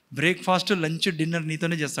 బ్రేక్ఫాస్ట్ లంచ్ డిన్నర్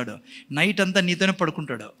నీతోనే చేస్తాడు, నైట్ అంతా నీతోనే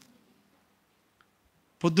పడుకుంటాడు.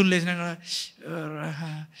 పొద్దున్న లేచినాక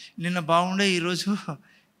నిన్న బాగుండే ఈరోజు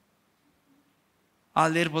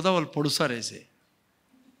వాళ్ళు లేరిపోతా వాళ్ళు పొడుస్తారు వేసి.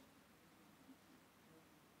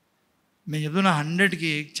 మేము చెప్తున్నా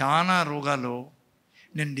 100కి చాలా రోగాలు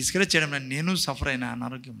నేను డిస్కరేజ్ చేయడం లేదు. నేను సఫర్ అయినా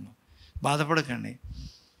అనారోగ్యంలో. బాధపడకండి,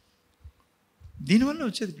 దీనివల్ల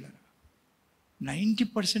వచ్చేది పిల్లలు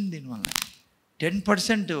 90% దీనివల్ల.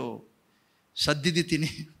 10% సద్దిది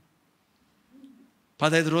తిని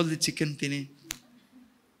 15 రోజులు చికెన్ తిని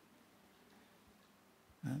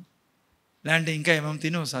లేదంటే ఇంకా ఏమేమి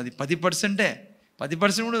తిని వస్తుంది.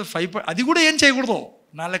 10% కూడా 5 అది కూడా ఏం చేయకూడదు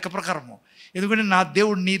నా లెక్క ప్రకారము. ఎందుకంటే నా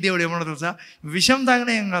దేవుడు నీ దేవుడు ఏమన్నా తెలుసా? విషం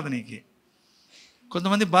తాగినా ఏం కాదు నీకు.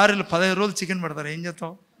 కొంతమంది భార్యలు 15 రోజులు చికెన్ పెడతారు, ఏం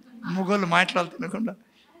చేస్తావు? మొగోళ్ళు మాట్లాడాలి తినకుండా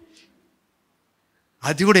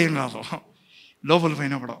అది కూడా ఏం కాదు లోపల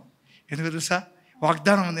పోయినప్పుడు. ఎందుకు తెలుసా?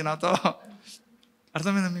 వాగ్దానం ఉంది నాతో.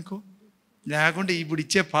 అర్థమైందా మీకు? లేకుంటే ఇప్పుడు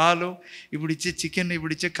ఇచ్చే పాలు, ఇప్పుడు ఇచ్చే చికెన్,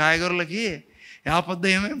 ఇప్పుడు ఇచ్చే కాయగూరలకి యాపద్ద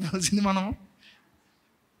ఏమైపోతుంది మనము.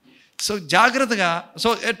 సో జాగ్రత్తగా. సో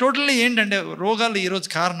టోటల్లీ ఏంటంటే రోగాలు ఈరోజు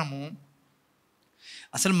కారణము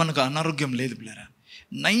అసలు మనకు అనారోగ్యం లేదు పిల్లరా.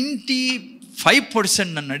 95%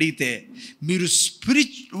 నన్ను అడిగితే మీరు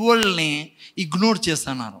స్పిరిచువల్ని ఇగ్నోర్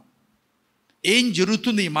చేస్తున్నారు. ఏం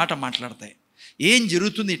జరుగుతుంది ఈ మాట మాట్లాడితే, ఏం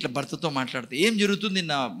జరుగుతుంది ఇట్లా భర్తతో మాట్లాడితే, ఏం జరుగుతుంది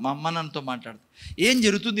మా అమ్మ నాన్నతో మాట్లాడితే, ఏం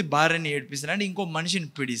జరుగుతుంది భార్యని ఏడిపిస్తే, అంటే ఇంకో మనిషిని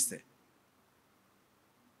పీడిస్తే.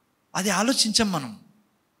 అది ఆలోచించాం మనం.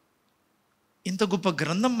 ఇంత గొప్ప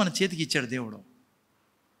గ్రంథం మన చేతికి ఇచ్చాడు దేవుడు.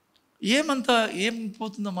 ఏం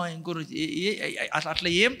పోతుందమ్మా ఇంకో రోజు అట్లా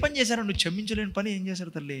ఏం పని చేశారో, నువ్వు క్షమించలేని పని ఏం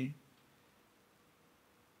చేశారు తల్లి?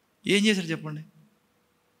 ఏం చేశారు చెప్పండి?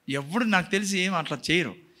 ఎవడు నాకు తెలిసి ఏం అట్లా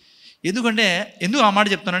చేయరు. ఎందుకంటే ఎందుకు ఆ మాట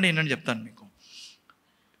చెప్తానంటే ఏంటని చెప్తాను మీకు.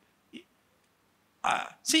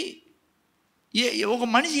 ఒక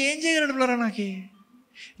మనిషి ఏం చేయగలడు పిల్లరా?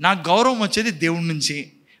 నాకు గౌరవం వచ్చేది దేవుడి నుంచి,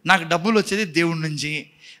 నాకు డబ్బులు వచ్చేది దేవుడి నుంచి,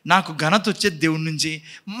 నాకు ఘనత వచ్చేది దేవుడి నుంచి.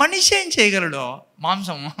 మనిషి ఏం చేయగలడు?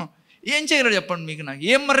 మాంసం ఏం చేయగలడు చెప్పండి మీకు? నాకు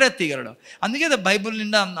ఏం మర్యాద తీయగలడు? అందుకే బైబిల్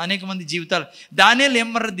నిండా అనేక మంది జీవితాలు. దానియేలు ఏం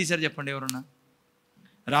మర్యాద తీశారు చెప్పండి ఎవరన్నా?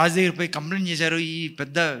 రాజు దగ్గర పోయి కంప్లైంట్ చేశారు, ఈ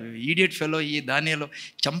పెద్ద ఈడియట్ ఫెలో ఈ దానియేలు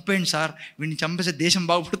చంపేయండి సార్, వీడిని చంపేస్తే దేశం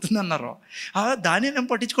బాగుపడుతుంది అన్నారు. దానియేలు ఏం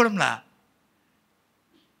పట్టించుకోవడంలా.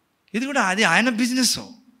 ఇది కూడా అది ఆయన బిజినెస్.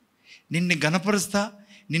 నిన్ను గణపరుస్తా,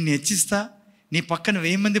 నిన్ను హెచ్చిస్తా, నీ పక్కన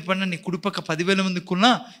 1000 మంది పడినా, నీ కుడిపక్క 10,000 మంది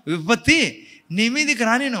కున్నా విపత్తి నీ మీదకి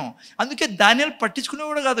రానేను. అందుకే దానియేలు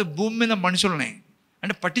పట్టించుకునేవాడు కాదు భూమి మీద మనుషులని.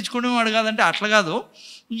 అంటే పట్టించుకునేవాడు కాదంటే అట్లా కాదు,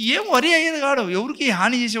 ఏం వరి అయ్యేది కాదు, ఎవరికి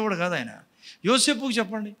హాని చేసేవాడు కాదు ఆయన. యోసేపుకి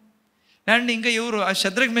చెప్పండి, అండ్ ఇంకా ఎవరు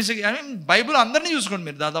శద్రక్ మెషక్, బైబిల్ అందరినీ చూసుకోండి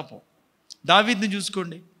మీరు. దాదాపు దావీద్ని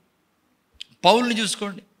చూసుకోండి, పౌల్ని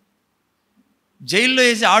చూసుకోండి. జైల్లో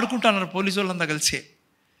వేసి ఆడుకుంటున్నారు పోలీసు వాళ్ళంతా కలిసి.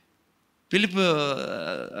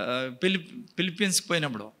 ఫిలిప్పీన్స్కి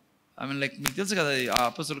పోయినప్పుడు, లైక్ మీకు తెలుసు కదా, ఆ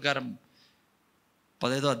అపొస్తలుల కార్యం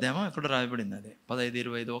 15వ అధ్యాయం ఎక్కడ రాయబడింది, అదే 15,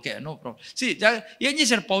 25. Okay, no problem. ఏం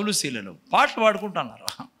చేశారు పౌలు శీలలు? పాటలు పాడుకుంటున్నారు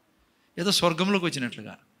ఏదో స్వర్గంలోకి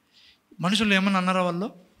వచ్చినట్లుగా. మనుషులు ఏమన్నా అన్నారా? వాళ్ళు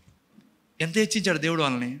ఎంత హెచ్చించాడు దేవుడు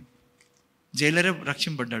వాళ్ళని. జైలరే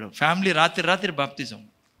రక్షింపడ్డాడు. ఫ్యామిలీ రాత్రి బాప్తిజం.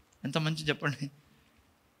 ఎంత మంచి చెప్పండి.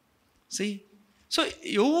 సో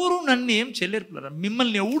ఎవరు నన్ను ఏం చేయలేరు,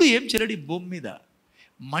 మిమ్మల్ని ఎవడు ఏం చేయలేడు ఈ భూమి మీద.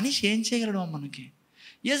 మనిషి ఏం చేయగలడు మనకి?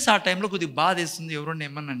 ఎస్, ఆ టైంలో కొద్దిగా బాధ వేస్తుంది ఎవరన్నా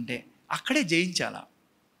ఏమన్నా అంటే, అక్కడే జయించాలా.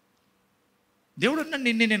 దేవుడు అన్నాడు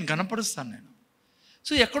నిన్ను నేను గణపరుస్తాను నేను.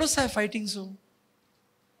 సో ఎక్కడొస్తాయి ఫైటింగ్స్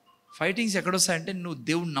ఎక్కడొస్తాయంటే, నువ్వు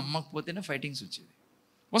దేవుడు నమ్మకపోతేనే ఫైటింగ్స్ వచ్చేది.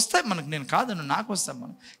 వస్తాయి మనకు, నేను కాదను, నాకు వస్తాను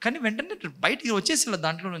మనం. కానీ వెంటనే బయటికి వచ్చేసేయాలి,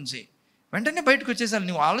 దాంట్లో నుంచి వెంటనే బయటకు వచ్చేసాలి.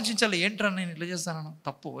 నువ్వు ఆలోచించాలి, ఏంట్రా నేను ఇట్లా చేస్తాను,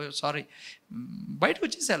 తప్పు, సారీ, బయటకు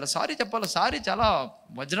వచ్చేసేయాలి. సారీ చెప్పాలి. సారీ చాలా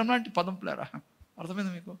వజ్రం లాంటి పదం పిల్లరా.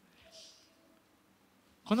 అర్థమైంది మీకు?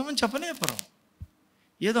 కొంతమంది చెప్పరు,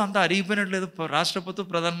 ఏదో అంతా అరిగిపోయినట్లేదు, రాష్ట్రపతి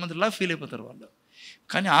ప్రధానమంత్రిలా ఫీల్ అయిపోతారు వాళ్ళు.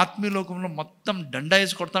 కానీ ఆత్మీయ లోకంలో మొత్తం దండా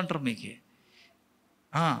వేసి కొడతా అంటారు మీకే.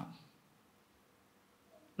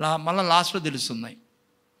 మళ్ళీ లాస్ట్లో తెలుస్తున్నాయి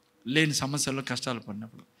లేని సమస్యల్లో కష్టాలు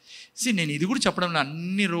పడినప్పుడు. నేను ఇది కూడా చెప్పడం,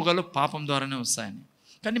 అన్ని రోగాలు పాపం ద్వారానే వస్తాయని.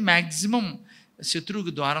 కానీ మ్యాక్సిమం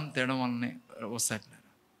శత్రువుకి ద్వారం తేడం వల్లనే వస్తాయి.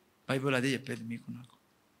 బైబిల్ అదే చెప్పేది మీకు నాకు.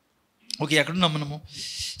 ఓకే, ఎక్కడున్నాం మనము?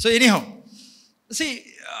 సో ఎనీహౌ,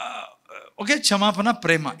 ఓకే, క్షమాపణ,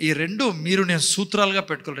 ప్రేమ, ఈ రెండు మీరు నేను సూత్రాలుగా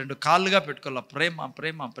పెట్టుకోవాలి, 2 కాళ్ళుగా పెట్టుకోవాలి. ప్రేమ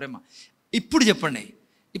ప్రేమ ప్రేమ. ఇప్పుడు చెప్పండి,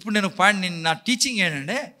 ఇప్పుడు నేను పాయింట్, నా టీచింగ్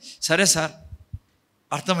ఏంటంటే, సరే సార్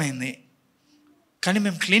అర్థమైంది, కానీ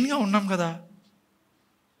మేము క్లీన్గా ఉన్నాం కదా,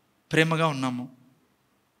 ప్రేమగా ఉన్నాము,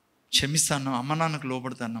 క్షమిస్తాను, అమ్మ నాన్నకు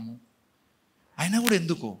లోబడుతున్నాము, అయినా కూడా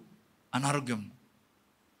ఎందుకు అనారోగ్యం?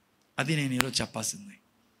 అది నేను ఈరోజు చెప్పాల్సింది.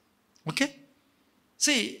 ఓకే,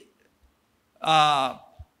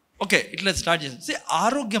 ఓకే, ఇట్లా స్టార్ట్ చేస్తాం.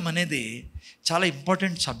 ఆరోగ్యం అనేది చాలా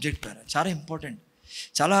ఇంపార్టెంట్ సబ్జెక్ట్, చాలా ఇంపార్టెంట్.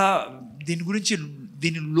 చాలా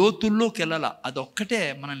దీని లోతుల్లోకి వెళ్ళాలా. అదొక్కటే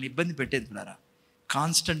మనల్ని ఇబ్బంది పెట్టేది పిల్లరా.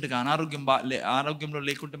 కాన్స్టెంట్గా ఆరోగ్యంలో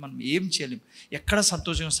లేకుంటే మనం ఏం చేయలేం. ఎక్కడ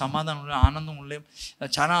సంతోషంగా, సమాధానం ఉండలేం, ఆనందం ఉండలేం.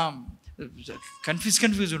 చాలా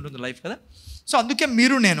కన్ఫ్యూజ్ ఉంటుంది లైఫ్ కదా. సో అందుకే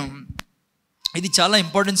నేను ఇది చాలా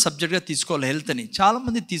ఇంపార్టెంట్ సబ్జెక్ట్గా తీసుకోవాలి హెల్త్ని.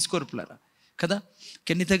 చాలామంది తీసుకోరు పిల్లరా కదా.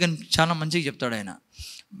 కెన్నితగన్ చాలా మంచిగా చెప్తాడు ఆయన.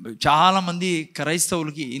 చాలామంది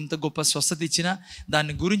క్రైస్తవులకి ఇంత గొప్ప స్వస్థత ఇచ్చినా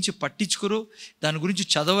దాని గురించి పట్టించుకోరు, దాని గురించి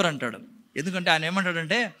చదవరు అంటాడు. ఎందుకంటే ఆయన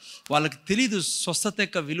ఏమంటాడంటే, వాళ్ళకి తెలీదు స్వస్థత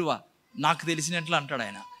యొక్క విలువ. నాకు తెలిసినట్లు అంటాడు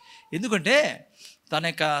ఆయన. ఎందుకంటే తన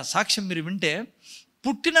యొక్క సాక్ష్యం మీరు వింటే,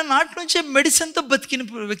 పుట్టిన నాటి నుంచే మెడిసిన్తో బతికిన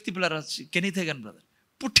వ్యక్తి పిల్లరా కెన్నితగన్ బ్రదర్.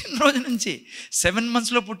 పుట్టినరోజు నుంచి 7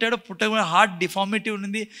 monthsలో పుట్టాడు. హార్ట్ డిఫార్మిటీ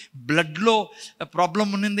ఉన్నింది, బ్లడ్లో ప్రాబ్లం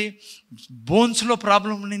ఉన్నింది, బోన్స్లో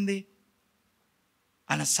ప్రాబ్లం ఉన్నింది.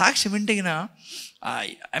 ఆయన సాక్ష్యం వింటగిన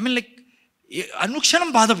ఐ మీన్ లైక్ అనుక్షణం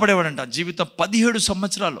బాధపడేవాడంట. జీవితం 17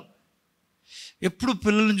 సంవత్సరాలు ఎప్పుడు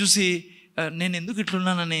పిల్లలను చూసి నేను ఎందుకు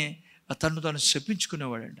ఇట్లున్నానని తను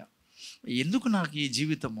శపించుకునేవాడంట. ఎందుకు నాకు ఈ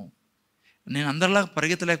జీవితము, నేను అందరిలాగా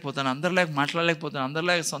పరిగెత్తలేకపోతాను, అందరిలాగా మాట్లాడలేకపోతాను,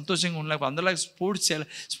 అందరిలాగా సంతోషంగా ఉండలేకపోతే, అందరిలాగా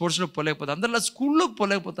స్పోర్ట్స్లో పోలేకపోతాను, అందరిలాగా స్కూల్లోకి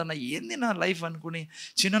పోలేకపోతాను, ఏంది నా లైఫ్ అనుకుని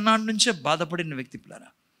చిన్ననాటి నుంచే బాధపడిన వ్యక్తి పిల్లరా.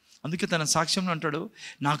 అందుకే తన సాక్ష్యంలో అంటాడు,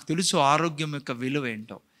 నాకు తెలుసు ఆరోగ్యం యొక్క విలువ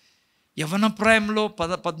ఏంటో. యవ్వన ప్రాయంలో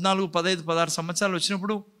 14, 15, 16 సంవత్సరాలు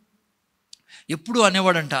వచ్చినప్పుడు ఎప్పుడు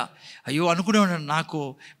అనేవాడంట, అయ్యో అనుకునేవాడు, నాకు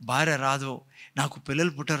భార్య రాదు, నాకు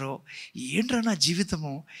పిల్లలు పుట్టరు, ఏంట్రా నా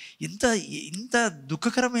జీవితము, ఇంత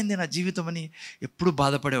దుఃఖకరమైంది నా జీవితం అని ఎప్పుడు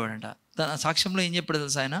బాధపడేవాడంట. తన సాక్ష్యంలో ఏం చెప్పాడు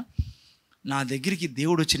తెలుసా ఆయన, నా దగ్గరికి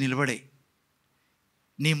దేవుడు వచ్చి నిలబడే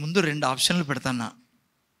నీ ముందు 2 ఆప్షన్లు పెడతానా,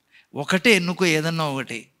 ఒకటే ఎన్నుకో, ఏదన్నా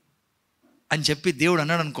ఒకటి అని చెప్పి దేవుడు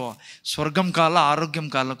అన్నాడు అనుకో, స్వర్గం కాల ఆరోగ్యం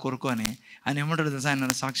కాల కోరుకో అని. ఆయన ఏమంటాడు తెలుసా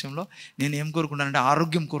ఆయన సాక్ష్యంలో, నేను ఏం కోరుకుంటానంటే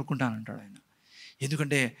ఆరోగ్యం కోరుకుంటానంటాడు ఆయన.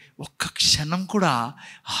 ఎందుకంటే ఒక్క క్షణం కూడా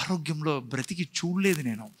ఆరోగ్యంలో బ్రతికి చూడలేదు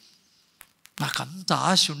నేను, నాకు అంత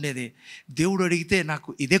ఆశ ఉండేది, దేవుడు అడిగితే నాకు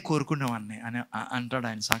ఇదే కోరుకునేవాడిని అని అంటాడు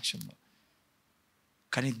ఆయన సాక్ష్యంలో.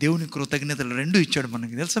 కానీ దేవుని కృతజ్ఞతలు 2 ఇచ్చాడు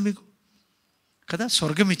మనకి, తెలుసా మీకు కదా.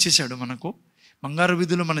 స్వర్గం ఇచ్చేశాడు మనకు, బంగారు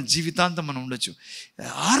వీధులు మన జీవితాంతం మనం ఉండొచ్చు,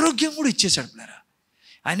 ఆరోగ్యం కూడా ఇచ్చేశాడు పిల్లరా.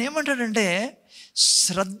 ఆయన ఏమంటాడంటే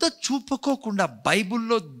శ్రద్ధ చూపుకోకుండా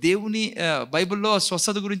బైబిల్లో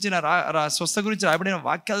స్వస్థత గురించి రాయబడిన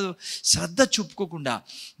వాక్యాలు శ్రద్ధ చూపుకోకుండా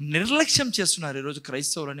నిర్లక్ష్యం చేస్తున్నారు ఈరోజు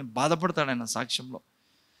క్రైస్తవులని బాధపడతాడు ఆయన సాక్ష్యంలో.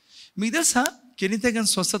 మీకు తెలుసా కెనితేగన్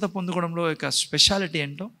స్వస్థత పొందుకోవడంలో ఒక స్పెషాలిటీ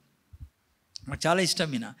ఏంటో, నాకు చాలా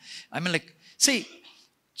ఇష్టం ఈయన. ఐ మీన్ లైక్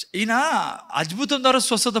ఈయన అద్భుతం ద్వారా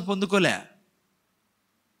స్వస్థత పొందుకోలే,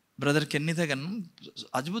 బ్రదర్ కెన్నితేగన్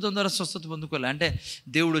అద్భుతం ద్వారా స్వస్థత పొందుకోలే. అంటే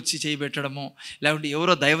దేవుడు వచ్చి చేయబెట్టడము, లేకుంటే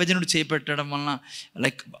ఎవరో దైవజనుడు చేయబెట్టడం వలన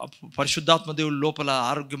లైక్ పరిశుద్ధాత్మ దేవుడు లోపల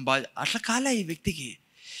ఆరోగ్యం బాగా అట్లా కాలే. ఈ వ్యక్తికి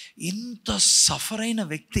ఇంత సఫర్ అయిన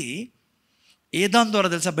వ్యక్తి ఏ దాని ద్వారా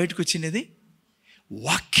తెలుసా బయటకు వచ్చినది,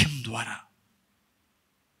 వాక్యం ద్వారా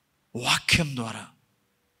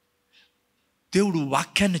దేవుడు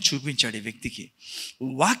వాక్యాన్ని చూపించాడు ఈ వ్యక్తికి,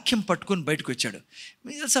 వాక్యం పట్టుకొని బయటకు వచ్చాడు.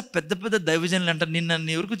 మీకు తెలుసా పెద్ద దైవజనులు అంటారు, నిన్న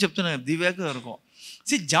ఎవరికి చెప్తున్నాను దివ్యాక వరకు.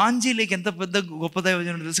 జాంజీ లేక్ ఎంత గొప్ప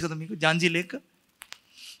దైవజనుడు తెలుసు కదా మీకు. జాంజీ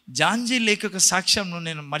లేక్ యొక్క సాక్ష్యం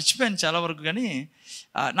నేను మర్చిపోయాను చాలా వరకు, కానీ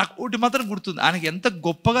నాకు ఒకటి మాత్రం గుర్తుంది, ఆయనకి ఎంత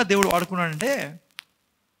గొప్పగా దేవుడు వాడుకున్నాడంటే,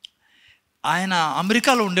 ఆయన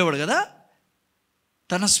అమెరికాలో ఉండేవాడు కదా,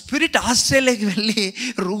 తన స్పిరిట్ ఆస్ట్రేలియాకి వెళ్ళి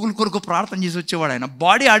రోగుల కొరకు ప్రార్థన చేసి వచ్చేవాడు. ఆయన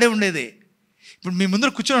బాడీ ఆడే ఉండేది. ఇప్పుడు మీ ముందర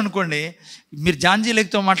కూర్చొని అనుకోండి, మీరు జాంజీ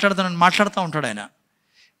లేక్తో మాట్లాడుతూ ఉంటాడు ఆయన,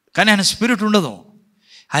 కానీ ఆయన స్పిరిట్ ఉండదు.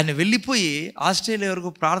 ఆయన వెళ్ళిపోయి ఆస్ట్రేలియా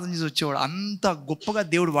వరకు ప్రార్థన చేసి వచ్చేవాడు. అంత గొప్పగా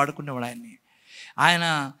దేవుడు వాడుకునేవాడు ఆయన్ని. ఆయన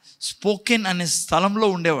స్పోకెన్ అనే స్థలంలో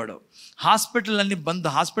ఉండేవాడు.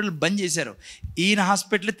 హాస్పిటల్ బంద్ చేశారు, ఈయన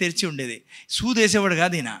హాస్పిటల్ తెరిచి ఉండేది. సూదేసేవాడు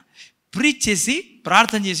కాదు ఈయన, ప్రీచ్ చేసి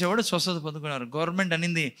ప్రార్థన చేసేవాడు, స్వస్థత పొందుకున్నారు. గవర్నమెంట్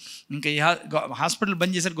అనింది, ఇంకా హాస్పిటల్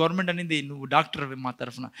బంద్ చేశారు, గవర్నమెంట్ అనింది నువ్వు డాక్టర్ మా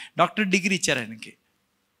తరఫున, డాక్టర్ డిగ్రీ ఇచ్చారు ఆయనకి.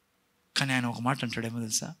 కానీ ఆయన ఒక మాట అంటాడేమో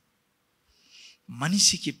తెలుసా,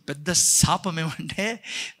 మనిషికి పెద్ద శాపం ఏమంటే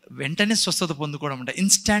వెంటనే స్వస్థత పొందుకోవడం అంట,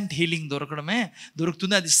 ఇన్స్టాంట్ హీలింగ్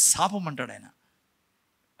దొరుకుతుంది, అది శాపం అంటాడు ఆయన.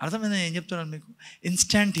 అర్థమైందా ఏం చెప్తున్నాను మీకు?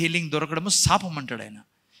 ఇన్స్టాంట్ హీలింగ్ దొరకడము శాపం అంటాడు ఆయన.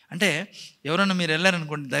 అంటే ఎవరన్నా మీరు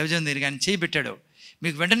వెళ్ళారనుకోండి దైవజనం దగ్గరికి, ఆయన చేయి పెట్టాడు,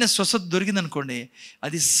 మీకు వెంటనే స్వస్థత దొరికింది అనుకోండి,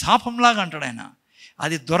 అది శాపంలాగా అంటాడు ఆయన,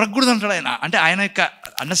 అది దొరకకూడదు అంటాడు ఆయన. అంటే ఆయన యొక్క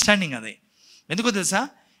అండర్స్టాండింగ్ అది. ఎందుకో తెలుసా,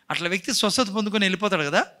 అట్లా వ్యక్తి స్వస్థత పొందుకొని వెళ్ళిపోతాడు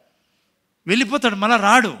కదా, వెళ్ళిపోతాడు, మళ్ళీ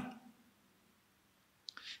రాడు.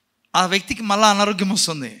 ఆ వ్యక్తికి మళ్ళీ అనారోగ్యం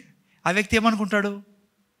వస్తుంది. ఆ వ్యక్తి ఏమనుకుంటాడు,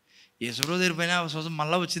 యేసుప్రభువు దగ్గర పోయినా స్వస్థత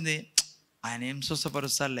మళ్ళీ వచ్చింది, ఆయన ఏం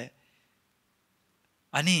స్వస్థపరుస్తారులే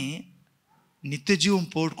అని నిత్య జీవం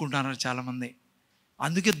పోగొట్టుకుంటున్నారు చాలామంది.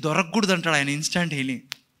 అందుకే దొరకకూడదు అంటాడు ఆయన ఇన్స్టాంట్ హీలింగ్.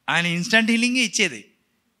 ఆయన ఇన్స్టాంట్ హీలింగే ఇచ్చేది.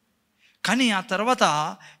 కానీ ఆ తర్వాత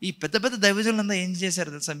ఈ పెద్ద దైవజనులంతా ఏం చేశారు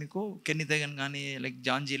తెలుసా మీకు? కెన్నితేగన్ కానీ, లైక్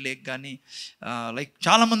జాంజీ లేక్ కానీ, లైక్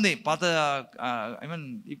చాలామంది పాత ఐ మీన్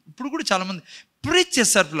ఇప్పుడు కూడా చాలామంది ప్రీచ్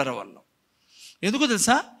చేస్తారు పిల్లల వాళ్ళు. ఎందుకో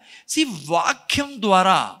తెలుసా, వాక్యం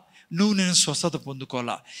ద్వారా నేను స్వస్థత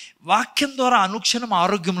పొందుకోవాలా, వాక్యం ద్వారా అనుక్షణం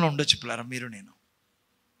ఆరోగ్యంలో ఉండొచ్చు పిల్లరా మీరు నేను.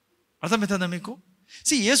 అర్థమవుతుందా మీకు?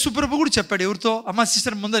 యేసు ప్రభు కూడా చెప్పాడు ఎవరితో, అమ్మ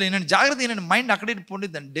సిస్టర్ ముందర నేను జాగ్రత్త, నేను మైండ్ అక్కడే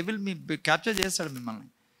పోండిద్దండి, డెవిల్ మీ క్యాప్చర్ చేస్తాడు మిమ్మల్ని.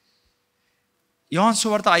 యోహాను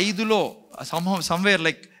సువార్త 5లో సమ్వేర్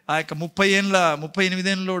లైక్ ఆ యొక్క 38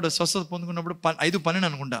 ఏళ్ళలో స్వస్థత పొందుకున్నప్పుడు 5:12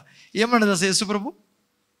 అనుకుంటా, ఏమన్నది అసలు యేసు ప్రభు?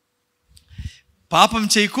 పాపం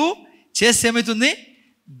చేయకు, చేస్తే ఏమవుతుంది,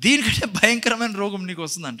 దీనికంటే భయంకరమైన రోగం నీకు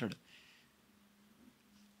వస్తుంది అంటాడు.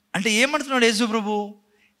 అంటే ఏమంటున్నాడు యేసు ప్రభు,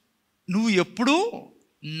 నువ్వు ఎప్పుడూ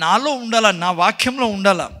నాలో ఉండాలా, నా వాక్యంలో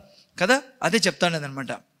ఉండాలా కదా, అదే చెప్తాను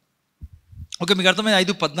అనమాట. ఓకే, మీకు అర్థమైంది.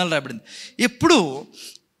 5:14 రాయబడింది. ఎప్పుడు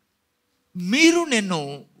మీరు నేను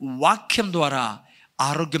వాక్యం ద్వారా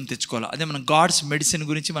ఆరోగ్యం తెచ్చుకోవాలి. అదే మనం గాడ్స్ మెడిసిన్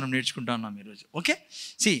గురించి మనం నేర్చుకుంటా ఉన్నాం ఈరోజు. ఓకే,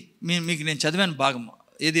 మీకు నేను చదివాను భాగం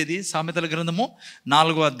ఏది, సామెతల గ్రంథము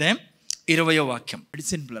 4వ అధ్యాయం 20వ వాక్యం.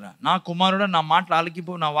 మెడిసిన్ పిల్లరా, నా కుమారుడా నా మాటలు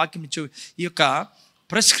ఆలకింపు, నా వాక్యం ఇచ్చు. ఈ యొక్క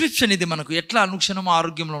ప్రిస్క్రిప్షన్ ఇది మనకు ఎట్లా అనుక్షణం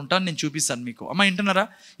ఆరోగ్యంలో ఉంటాను నేను చూపిస్తాను మీకు. అమ్మ వింటున్నారా?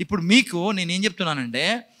 ఇప్పుడు మీకు నేను ఏం చెప్తున్నానంటే,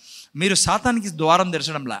 మీరు సాతానికి ద్వారం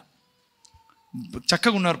తెరచడంలా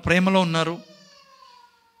చక్కగా ఉన్నారు, ప్రేమలో ఉన్నారు,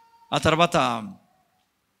 ఆ తర్వాత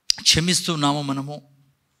క్షమిస్తున్నాము మనము,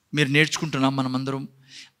 మీరు నేర్చుకుంటున్నాం మనమందరం.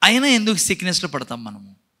 అయినా ఎందుకు సిక్నెస్లో పడతాం మనము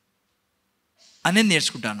అనేది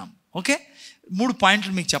నేర్చుకుంటున్నాం. ఓకే, 3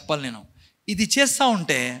 పాయింట్లు మీకు చెప్పాలి నేను. ఇది చేస్తూ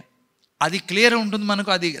ఉంటే అది క్లియర్ ఉంటుంది మనకు,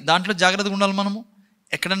 అది దాంట్లో జాగ్రత్తగా ఉండాలి మనము.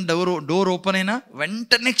 ఎక్కడైనా డోర్ ఓపెన్ అయినా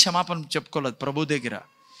వెంటనే క్షమాపణ చెప్పుకోలేదు ప్రభు దగ్గర.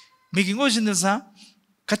 మీకు ఇంకో విషయం తెలుసా,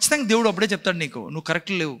 ఖచ్చితంగా దేవుడు అప్పుడే చెప్తాడు నీకు, నువ్వు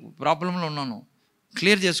కరెక్ట్ లేవు, ప్రాబ్లంలో ఉన్నాను,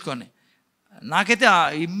 క్లియర్ చేసుకొని. నాకైతే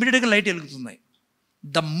ఇమ్మీడియట్గా లైట్ వెలుగుతుంది.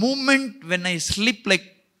 The moment when I sleep, like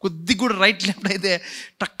కొద్ది కూడా రైట్ లెఫ్ట్ అయితే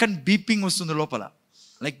టక్కని బీపింగ్ వస్తుంది లోపల.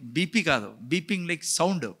 లైక్ బీపీ కాదు, బీపింగ్ లైక్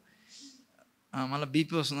సౌండ్. మళ్ళీ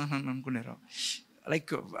బీపీ వస్తుందని అనుకున్నారు.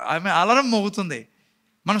 లైక్ ఆమె అలారం మోగుతుంది.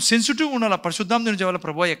 మనం సెన్సిటివ్గా ఉండాలి. పరిశుద్ధాం నుంచి చెప్పాలి,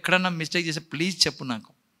 ప్రభు ఎక్కడన్నా మిస్టేక్ చేస్తే ప్లీజ్ చెప్పు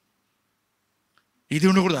నాకు. ఇది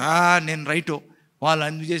ఉండకూడదు, నేను రైటు, వాళ్ళు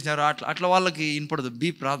ఎందుకు చేసినారు అట్లా వాళ్ళకి వినపడదు,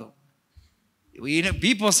 బీప్ రాదు.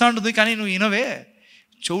 బీప్ వస్తూ ఉంటుంది కానీ నువ్వు వినవే,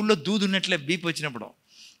 చెవుల్లో దూదు ఉన్నట్లే బీప్ వచ్చినప్పుడు.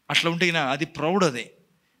 అట్లా ఉంటే అది ప్రౌడ్, అదే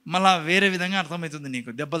మళ్ళీ వేరే విధంగా అర్థమవుతుంది నీకు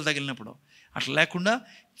దెబ్బలు తగిలినప్పుడు. అట్లా లేకుండా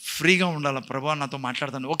ఫ్రీగా ఉండాలి, ప్రభు నాతో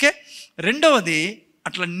మాట్లాడతాను. ఓకే, రెండవది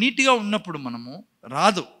అట్లా నీట్గా ఉన్నప్పుడు మనము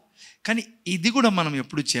రాదు, కానీ ఇది కూడా మనం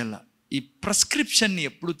ఎప్పుడు చేయాల, ఈ ప్రిస్క్రిప్షన్ని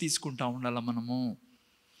ఎప్పుడు తీసుకుంటా ఉండాలి మనము.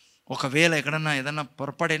 ఒకవేళ ఎక్కడన్నా ఏదన్నా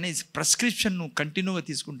పొరపాటైనా ఈ ప్రిస్క్రిప్షన్ నువ్వు కంటిన్యూగా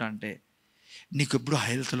తీసుకుంటా అంటే నీకు ఎప్పుడు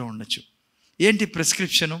హెల్త్లో ఉండొచ్చు. ఏంటి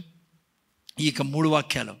ప్రిస్క్రిప్షను? ఈ 3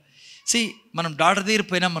 వాక్యాలు. మనం డాక్టర్ దగ్గర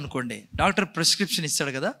పోయినాం అనుకోండి, డాక్టర్ ప్రిస్క్రిప్షన్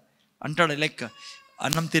ఇస్తాడు కదా, అంటాడు లైక్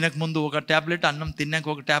అన్నం తినకముందు ఒక ట్యాబ్లెట్, అన్నం తిన్నాక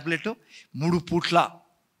ఒక ట్యాబ్లెట్, 3 పూట్ల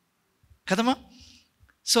కదమ్మా.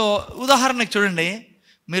 సో ఉదాహరణకు చూడండి,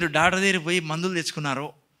 మీరు డాక్టర్ దగ్గర పోయి మందులు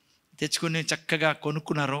తెచ్చుకొని చక్కగా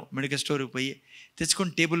కొనుక్కున్నారు, మెడికల్ స్టోర్కి పోయి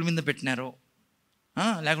తెచ్చుకొని టేబుల్ మీద పెట్టినారు,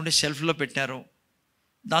 లేకుంటే షెల్ఫ్లో పెట్టారు,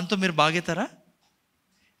 దాంతో మీరు బాగవుతారా?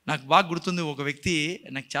 నాకు బాగా గుర్తుంది, ఒక వ్యక్తి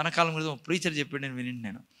నాకు చాలా కాలం క్రితం ప్రీచర్ చెప్పాడు,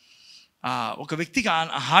 నేను ఒక వ్యక్తికి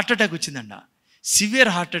హార్ట్ అటాక్ వచ్చిందంట,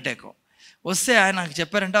 సివియర్ హార్ట్ అటాక్ వస్తే ఆయన నాకు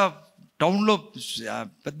చెప్పారంట, టౌన్లో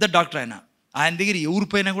పెద్ద డాక్టర్ ఆయన దగ్గర ఎవరు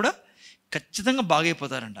పోయినా కూడా ఖచ్చితంగా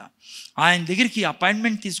బాగైపోతారంట. ఆయన దగ్గరికి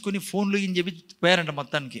అపాయింట్మెంట్ తీసుకొని ఫోన్లో ఏం చెప్పి పోయారంట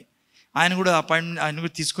మొత్తానికి. ఆయన కూడా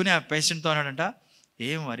తీసుకొని ఆ పేషెంట్తో అన్నాడంట,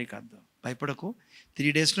 ఏం వరి కాదు, భయపడకు,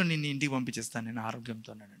 3 డేస్లో నేను ఇంటికి పంపించేస్తాను, నేను ఆరోగ్యంతో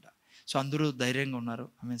అన్నాడంట. సో అందరూ ధైర్యంగా ఉన్నారు,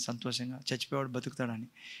 ఆమె సంతోషంగా, చచ్చిపోయాడు బతుకుతాడని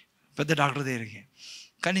పెద్ద డాక్టర్ దగ్గరికి.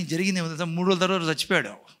 కానీ జరిగింది ఏమో 3 రోజుల తర్వాత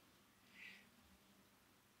చచ్చిపోయాడు.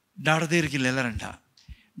 డాక్టర్ దగ్గరికి వెళ్ళారంట.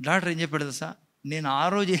 డాక్టర్ ఏం చెప్పాడు తెలుసా, నేను ఆ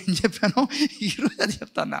రోజు ఏం చెప్పానో ఈరోజు అది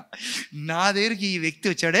చెప్తాను. నా దగ్గరికి ఈ వ్యక్తి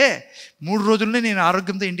వచ్చాడే, 3 రోజుల్లోనే నేను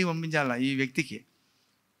ఆరోగ్యంతో ఇంటికి పంపించాల ఈ వ్యక్తికి.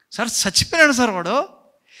 సార్ చచ్చిపోయాడు సార్ వాడు,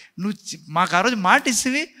 నువ్వు మాకు ఆ రోజు మాట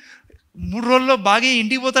ఇస్తేవి 3 రోజుల్లో బాగా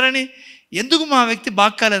ఇంటికి పోతారని, ఎందుకు మా వ్యక్తి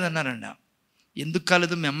బాగా కాలేదన్నారంట. ఎందుకు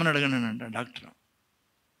కాలేదు మీ అమ్మని అడగనంట డాక్టర్.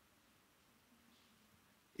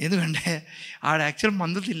 ఎందుకంటే ఆడ యాక్చువల్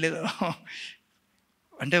మందు తినలేదు.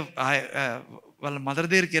 అంటే వాళ్ళ మదర్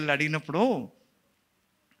దగ్గరికి వెళ్ళి అడిగినప్పుడు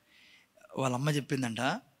వాళ్ళ అమ్మ చెప్పిందంట,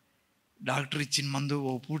 డాక్టర్ ఇచ్చిన మందు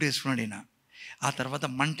ఓ పూట వేసుకున్నాడు ఈయన, ఆ తర్వాత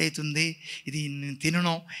మంట అవుతుంది, ఇది నేను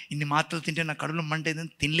తినను, ఇన్ని మాత్రలు తింటే నా కడుపులో మంట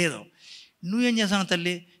అవుతుంది, తినలేదు. నువ్వేం చేస్తాను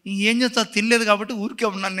తల్లి, ఇంకేం చేస్తావు, తినలేదు కాబట్టి ఊరికే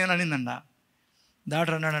ఉన్నాను నేను అనిందంట.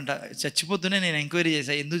 డాక్టర్ అన్నాడంట, చచ్చిపోతూనే నేను ఎంక్వైరీ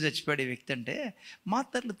చేశా, ఎందుకు చచ్చిపోయాడు ఈ వ్యక్తి అంటే,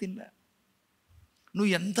 మాత్రలు తినలే.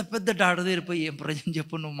 నువ్వు ఎంత పెద్ద డాక్టర్ దగ్గర పోయి ఏం ప్రయోజనం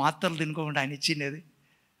చెప్పు, నువ్వు మాత్రలు తినుకోకుండా ఆయన ఇచ్చిండేది.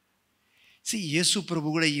 యేసు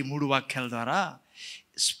ప్రభు కూడా ఈ 3 వాక్యాల ద్వారా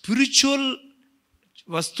స్పిరిచువల్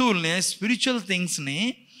వస్తువుల్ని, స్పిరిచువల్ థింగ్స్ని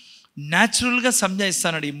న్యాచురల్గా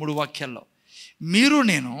సంజాయిస్తాడు ఈ 3 వాక్యాల్లో. మీరు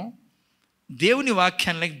నేను దేవుని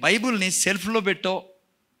వాక్యాన్ని, బైబుల్ని సెల్ఫ్లో పెట్టో,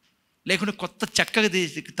 లేకుంటే కొత్త చక్కగా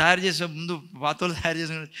తయారు చేసే ముందు పాతలు తయారు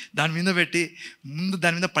చేసే దాని మీద పెట్టి, ముందు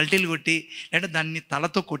దాని మీద పల్టీలు కొట్టి, లేదంటే దాన్ని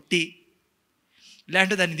తలతో కొట్టి,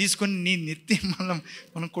 లేదంటే దాన్ని తీసుకొని నీ నెత్తి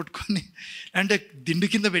మనం కొట్టుకొని, లేదంటే దిండు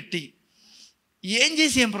కింద పెట్టి ఏం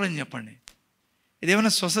చేసి ఏం ప్రయోజనం చెప్పండి?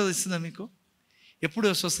 ఇదేమైనా స్వస్థత ఇస్తుందా మీకు? ఎప్పుడు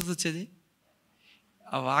స్వస్థత వచ్చేది?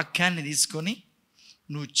 ఆ వాక్యాన్ని తీసుకొని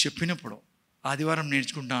నువ్వు చెప్పినప్పుడు, ఆదివారం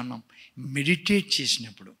నేర్చుకుంటా ఉన్నాం, మెడిటేట్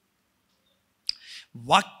చేసినప్పుడు,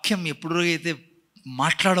 వాక్యం ఎప్పుడైతే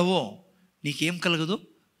మాట్లాడవో నీకేం కలగదు?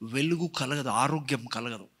 వెలుగు కలగదు, ఆరోగ్యం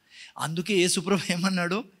కలగదు. అందుకే యేసుప్రభు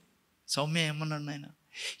ఏమన్నాడు? సౌమ్య ఏమన్నాడు ఆయన?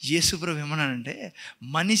 యేసుప్రభు ఏమన్నాడంటే,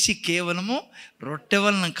 మనిషి కేవలము రొట్టె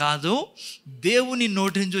వలన కాదు, దేవుని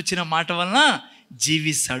నోటి నుంచి వచ్చిన మాట వలన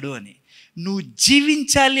జీవిస్తాడు అని. నువ్వు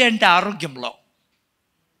జీవించాలి అంటే ఆరోగ్యంలో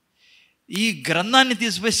ఈ గ్రంథాన్ని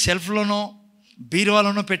తీసిపోయి షెల్ఫ్లోనో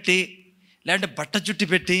బీరువాలోనో పెట్టి, లేదంటే బట్ట చుట్టి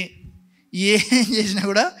పెట్టి ఏం చేసినా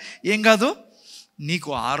కూడా ఏం కాదు, నీకు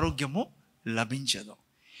ఆరోగ్యము లభించదు.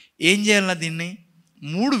 ఏం చేయాలన్నా దీన్ని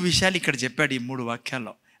 3 విషయాలు ఇక్కడ చెప్పాడు ఈ 3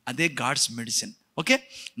 వాక్యాల్లో. అదే గాడ్స్ మెడిసిన్. ఓకే,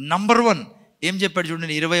 నంబర్ 1 ఏం చెప్పాడు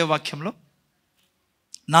చూడండి 20వ వాక్యంలో,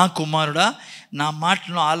 నా కుమారుడా నా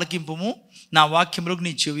మాటలను ఆలకింపుము, నా వాక్యములకు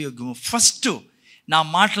నీ చెవి యొగ్గుము. ఫస్ట్ నా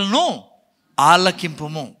మాటలను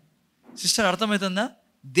ఆలకింపుము. సిస్టర్ అర్థమవుతుందా?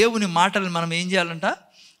 దేవుని మాటలను మనం ఏం చేయాలంట?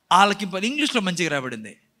 ఆలకింపాలి. ఇంగ్లీష్లో మంచిగా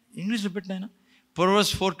రాబడింది, ఇంగ్లీష్లో పెట్టిన ఆయన Proverbs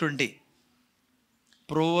 4:20.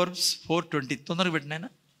 Proverbs 4:20 తొందరగా పెట్టిన ఆయన.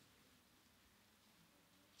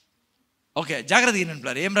 ఓకే, జాగ్రత్తగా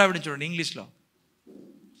వినండి. ఏం రాబడింది చూడండి ఇంగ్లీష్లో.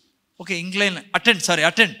 ఓకే, ఇంగ్లైన్ అటెండ్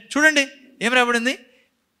చూడండి ఏం రాబడింది?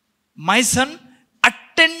 My son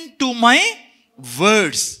attend to my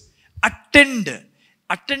words. Attend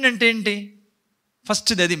అంటే ఏంటి?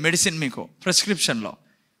 ఫస్ట్ అది మెడిసిన్. మీకు ప్రిస్క్రిప్షన్లో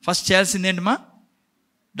ఫస్ట్ చేయాల్సింది ఏంటమ్మా?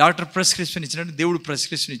 డాక్టర్ ప్రిస్క్రిప్షన్ ఇచ్చినట్టు దేవుడు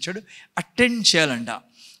ప్రిస్క్రిప్షన్ ఇచ్చాడు, అటెండ్ చేయాలంట.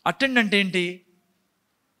 అటెండ్ అంటే ఏంటి?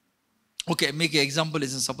 ఓకే, మీకు ఎగ్జాంపుల్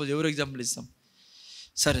ఇస్తాం. సపోజ్ ఎవరు ఎగ్జాంపుల్ ఇస్తాం?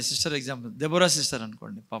 సరే, సిస్టర్ ఎగ్జాంపుల్, దెబోరా సిస్టర్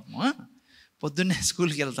అనుకోండి. పాపం పొద్దున్నే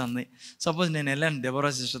స్కూల్కి వెళ్తుంది. సపోజ్ నేను వెళ్ళాను దెబోరా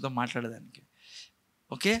సిస్టర్తో మాట్లాడేదానికి.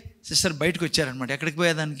 ఓకే, సిస్టర్ బయటకు వచ్చారనమాట. ఎక్కడికి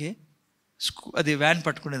పోయేదానికి? అది వ్యాన్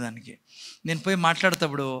పట్టుకునేదానికి. నేను పోయి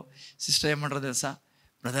మాట్లాడేటప్పుడు సిస్టర్ ఏమంటారు తెలుసా?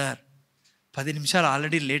 బ్రదర్ 10 నిమిషాలు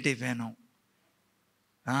ఆల్రెడీ లేట్ అయిపోయాను,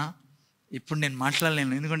 ఇప్పుడు నేను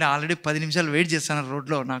మాట్లాడలేను, ఎందుకంటే ఆల్రెడీ 10 నిమిషాలు వెయిట్ చేస్తాను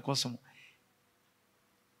రోడ్లో నా కోసం.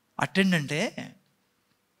 అటెండ్ అంటే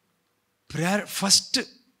ప్రేయర్ ఫస్ట్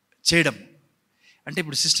చేయడం. అంటే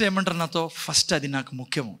ఇప్పుడు సిస్టర్ ఏమంటారు నాతో? ఫస్ట్ అది నాకు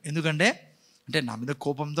ముఖ్యము. ఎందుకంటే అంటే నా మీద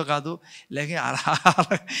కోపంతో కాదు, లేక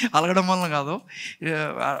అలగడం వలన కాదు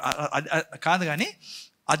కానీ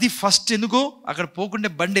అది ఫస్ట్. ఎందుకు? అక్కడ పోకుంటే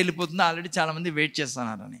బండి వెళ్ళిపోతుంది, ఆల్రెడీ చాలామంది వెయిట్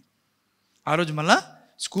చేస్తున్నారని. ఆ రోజు మళ్ళీ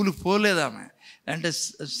స్కూల్కి పోలేదు ఆమె, అంటే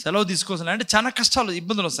సెలవు తీసుకోవాలి అంటే చాలా కష్టాలు,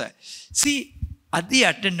 ఇబ్బందులు వస్తాయి. అది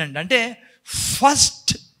అటెండెంట్ అంటే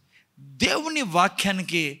ఫస్ట్ దేవుని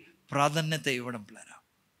వాక్యానికి ప్రాధాన్యత ఇవ్వడం. ప్లారా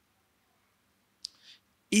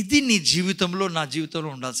ఇది నీ జీవితంలో, నా జీవితంలో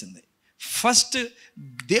ఉండాల్సిందే. ఫస్ట్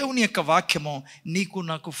దేవుని యొక్క వాక్యము నీకు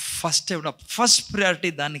నాకు ఫస్ట్ ఇవ్వడం, ఫస్ట్ ప్రయారిటీ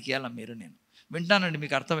దానికి ఇవ్వాలి. మీరు నేను వింటానండి,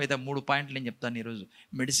 మీకు అర్థమైతే 3 పాయింట్లు నేను చెప్తాను ఈరోజు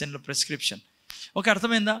మెడిసిన్లో ప్రిస్క్రిప్షన్. ఓకే,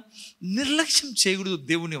 అర్థమైందా? నిర్లక్ష్యం చేయకూడదు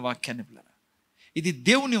దేవుని వాక్యాన్ని. పిల్లరా ఇది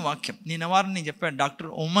దేవుని వాక్యం. నేను వారిని చెప్పాను, డాక్టర్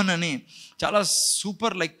ఉమన్ అని చాలా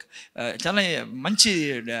సూపర్ చాలా మంచి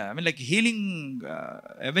హీలింగ్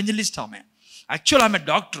ఎవెంజలిస్ట్ ఆమె. యాక్చువల్ ఆమె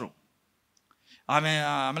డాక్టరు, ఆమె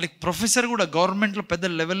ప్రొఫెసర్ కూడా, గవర్నమెంట్లో పెద్ద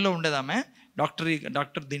లెవెల్లో ఉండేది ఆమె,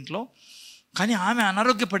 డాక్టర్ దీంట్లో. కానీ ఆమె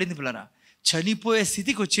అనారోగ్యపడింది పిల్లరా, చనిపోయే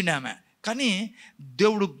స్థితికి వచ్చింది ఆమె. కానీ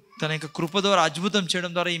దేవుడు తన యొక్క కృప ద్వారా, అద్భుతం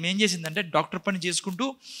చేయడం ద్వారా ఈమె ఏం చేసిందంటే డాక్టర్ పని చేసుకుంటూ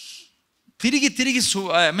తిరిగి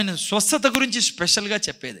స్వస్థత గురించి స్పెషల్గా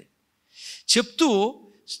చెప్పేది. చెప్తూ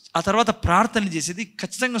ఆ తర్వాత ప్రార్థన చేసేది,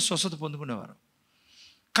 ఖచ్చితంగా స్వస్థత పొందుకునేవారు.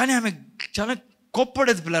 కానీ ఆమె చాలా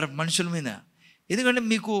కోప్పడేది పిల్లలు మనుషుల మీద. ఎందుకంటే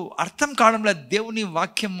మీకు అర్థం కావడం లేదు దేవుని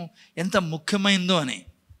వాక్యము ఎంత ముఖ్యమైందో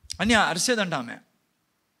అని అరిసేదంట ఆమె.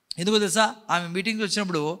 ఎందుకో తెలుసా? ఆమె మీటింగ్కి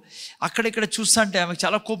వచ్చినప్పుడు అక్కడిక్కడ చూస్తా అంటే ఆమెకు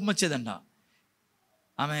చాలా కోపం వచ్చేదంట.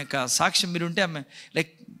 ఆమె యొక్క సాక్ష్యం మీరు ఉంటే ఆమె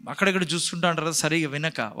అక్కడెక్కడ చూసుకుంటా అంటారు కదా, సరిగా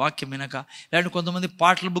వినక, వాక్యం వినక, లేదంటే కొంతమంది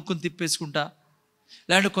పాటల బుక్కుని తిప్పేసుకుంటా,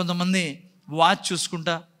 లేదంటే కొంతమంది వాచ్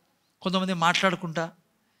చూసుకుంటా, కొంతమంది మాట్లాడుకుంటా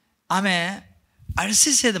ఆమె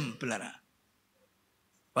అరిసేసేది పిల్లరా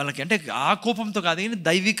వాళ్ళకి. అంటే ఆ కోపంతో కాదు కానీ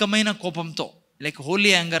దైవికమైన కోపంతో,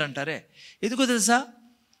 హోలీ యాంగర్ అంటారే. ఎందుకో తెలుసా?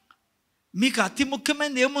 మీకు అతి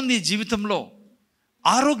ముఖ్యమైనది ఏముంది జీవితంలో?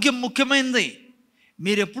 ఆరోగ్యం ముఖ్యమైనది.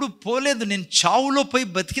 మీరు ఎప్పుడు పోలేదు, నేను చావులో పోయి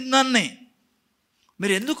బతికిందాన్నే,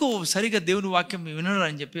 మీరు ఎందుకు సరిగా దేవుని వాక్యం వినరు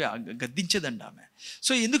అని చెప్పి గద్దించేదండి ఆమె.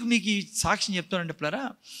 సో ఎందుకు మీకు ఈ సాక్ష్యం చెప్తానంటే పిల్లరా,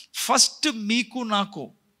 ఫస్ట్ మీకు నాకు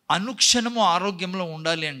అనుక్షణము ఆరోగ్యంలో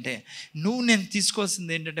ఉండాలి అంటే నేను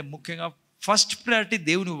తీసుకోవాల్సింది ఏంటంటే ముఖ్యంగా ఫస్ట్ ప్రయారిటీ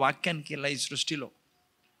దేవుని వాక్యానికి. ఈ సృష్టిలో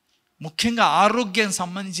ముఖ్యంగా ఆరోగ్యానికి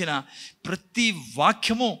సంబంధించిన ప్రతి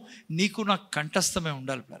వాక్యము నీకు నాకు కంఠస్థమే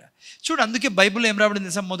ఉండాలి పిల్లరా. చూడు, అందుకే బైబిల్లో ఏం రాబడింది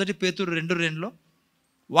తెలుసా? 1 పేతురు 2:2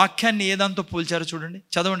 వాక్యాన్ని ఏ దాంతో పోల్చారో చూడండి,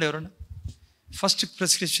 చదవండి ఎవరన్నా. ఫస్ట్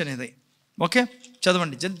ప్రిస్క్రిప్షన్ ఇది. ఓకే,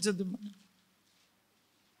 చదవండి, చదువు.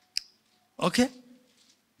 ఓకే,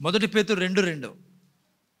 1 పేతురు 2:2.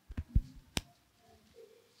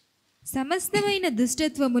 సమస్తమైన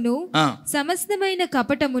దుష్టత్వమును, సమస్తమైన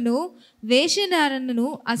కపటమును, వేషధారణను,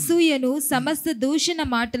 అసూయను, సమస్త దూషణ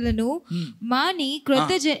మాటలను మాని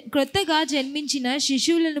క్రొత్తగా జన్మించిన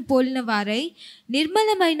శిశువులను పోలిన వారై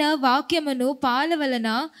నిర్మలమైన వాక్యమును పాల వలన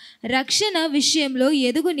రక్షణ విషయంలో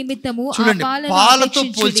ఎదుగు నిమిత్తము పాలతో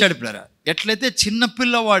పోల్చాడు పిల్లరా. ఎట్లయితే చిన్న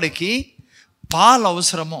పిల్లవాడికి పాలు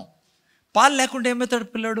అవసరమో, పాలు లేకుండా ఏమవుతాడు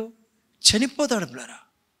పిల్లాడు? చనిపోతాడు పిల్లరా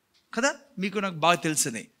కదా. మీకు నాకు బాగా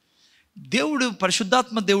తెలిసింది. దేవుడు,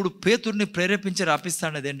 పరిశుద్ధాత్మ దేవుడు పేతుర్ని ప్రేరేపించి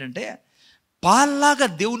రాపిస్తాడేది ఏంటంటే, పాల్లాగా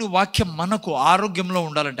దేవుని వాక్యం మనకు ఆరోగ్యంలో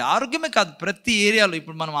ఉండాలంటే, ఆరోగ్యమే కాదు ప్రతి ఏరియాలో.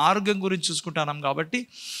 ఇప్పుడు మనం ఆరోగ్యం గురించి చూసుకుంటున్నాం కాబట్టి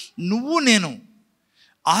నేను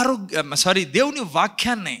దేవుని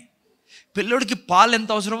వాక్యాన్ని, పిల్లోడికి పాలు ఎంత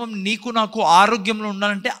అవసరమో నీకు నాకు ఆరోగ్యంలో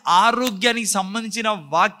ఉండాలంటే ఆరోగ్యానికి సంబంధించిన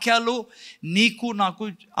వాక్యాలు నీకు నాకు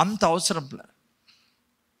అంత అవసరం.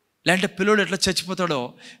 లేదంటే పిల్లోడు ఎట్లా చచ్చిపోతాడో,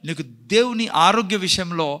 నీకు దేవుని ఆరోగ్య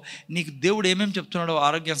విషయంలో నీకు దేవుడు ఏమేమి చెప్తున్నాడో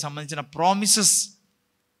ఆరోగ్యానికి సంబంధించిన ప్రామిసెస్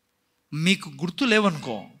మీకు గుర్తు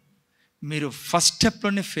లేవనుకో, మీరు ఫస్ట్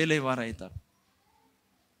స్టెప్లోనే ఫెయిల్ అయ్యేవారు అవుతారు.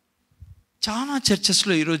 చాలా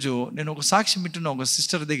చర్చెస్లో ఈరోజు నేను ఒక సాక్ష్యం వింటున్న ఒక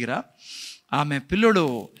సిస్టర్ దగ్గర, ఆమె పిల్లోడు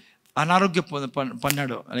అనారోగ్య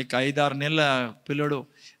పన్నాడు. లైక్ 5-6 నెలల పిల్లోడు,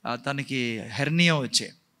 తనకి హెర్నియా వచ్చే.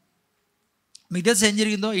 మీకు తెలిసి ఏం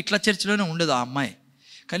జరిగిందో, ఇట్లా చర్చిలోనే ఉండదు ఆ అమ్మాయి,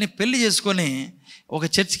 కానీ పెళ్లి చేసుకొని ఒక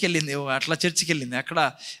చర్చికి వెళ్ళింది. అట్లా చర్చికి వెళ్ళింది. అక్కడ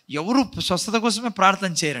ఎవరు స్వస్థత కోసమే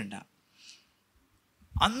ప్రార్థన చేయరంట.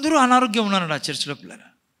 అందరూ అనారోగ్యం ఉన్నారంట ఆ చర్చిలో పిల్లలు.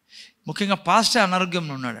 ముఖ్యంగా పాస్టర్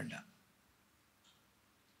అనారోగ్యంలో ఉన్నాడంట.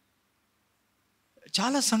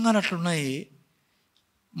 చాలా సంఘాలు అట్లున్నాయి.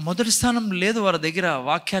 మొదటి స్థానం లేదు వారి దగ్గర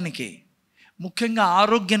వాక్యానికి, ముఖ్యంగా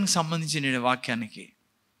ఆరోగ్యానికి సంబంధించిన వాక్యానికి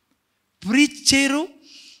ప్రీచ్ చేయరు.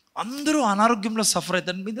 అందరూ అనారోగ్యంలో సఫర్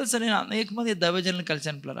అవుతారు. మీకు తెలుసా, నేను అనేక మంది దైవజనులను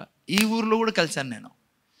కలిశాను పిల్లరా. ఈ ఊరిలో కూడా కలిశాను నేను.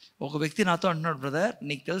 ఒక వ్యక్తి నాతో అంటున్నాడు, బ్రదర్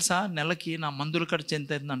నీకు తెలుసా నెలకి నా మందుల ఖర్చు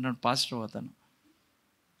ఎంత అవుతుంది అంటున్నాడు. పాస్టర్ అవుతాను,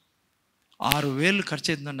 6,000 ఖర్చు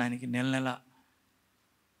అవుతుందండి ఆయనకి నెల.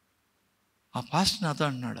 ఆ పాస్టర్ నాతో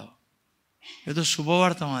అంటున్నాడు, ఏదో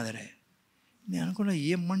శుభవార్త మాదిరే. నేను అనుకున్నా,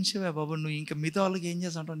 ఏం మనిషివే బాబు నువ్వు, ఇంకా మిగతా వాళ్ళకి ఏం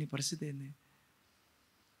చేస్తావు, నీ పరిస్థితి ఏంది?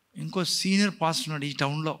 ఇంకో సీనియర్ పాస్టర్ ఉన్నాడు ఈ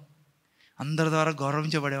టౌన్లో, అందరి ద్వారా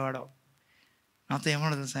గౌరవించబడేవాడు. నాతో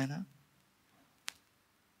ఏమన్నా తెలుసా ఆయన,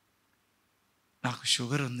 నాకు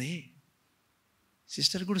షుగర్ ఉంది,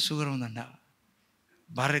 సిస్టర్కి కూడా షుగర్ ఉందంట,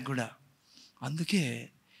 భార్యకు కూడా, అందుకే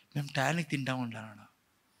మేము టయానికి తింటామంటాను.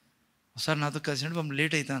 ఒకసారి నాతో కలిసినట్టు మేము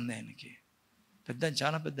లేట్ అవుతుంది ఆయనకి. పెద్ద,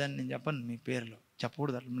 చాలా పెద్ద, నేను చెప్పను మీ పేర్లు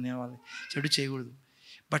చెప్పకూడదు, అట్లా నేను వాళ్ళు చెడు చేయకూడదు.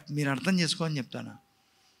 బట్ మీరు అర్థం చేసుకోని చెప్తాను.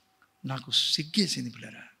 నాకు సిగ్గేసింది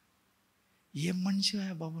పిల్లరా. ఏం మనిషివా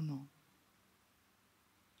బాబు నువ్వు,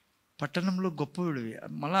 పట్టణంలో గొప్పవిడివి,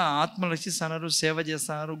 మళ్ళీ ఆత్మ రక్షిస్తున్నారు, సేవ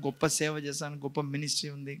చేస్తున్నారు, గొప్ప సేవ చేస్తున్నారు, గొప్ప మినిస్ట్రీ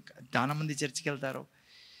ఉంది, చాలా మంది చర్చికి వెళ్తారు.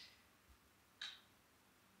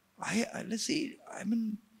 ఐ మీన్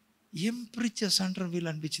ఏం ప్రీచ్ చేస్తాంటారు వీళ్ళు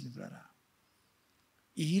అనిపించింది బ్రదర్.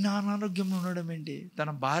 ఈయన అనారోగ్యంలో ఉండడం ఏంటి, తన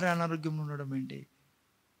భార్య అనారోగ్యంలో ఉండడం ఏంటి,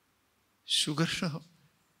 షుగర్,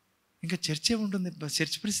 ఇంకా చర్చ్ ఏముంటుంది,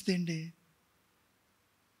 చర్చ్ పరిస్థితి ఏంటి?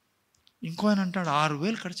 ఇంకో ఆయన అంటాడు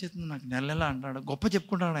 6,000 ఖర్చు అవుతుంది నాకు నెల అంటాడు. గొప్ప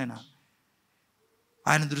చెప్పుకుంటాడు ఆయన.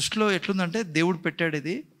 ఆయన దృష్టిలో ఎట్లుందంటే, దేవుడు పెట్టాడు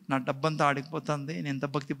ఇది, నా డబ్బంతా ఆడిపోతుంది, నేను ఎంత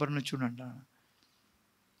భక్తిపరుని చూడంటాను.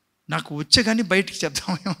 నాకు వచ్చే కానీ బయటికి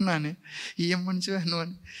చెప్తామేమన్నా అని, ఏం మనిషి నువ్వు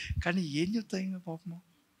అని. కానీ ఏం చెప్తావు ఇంకా పాపము.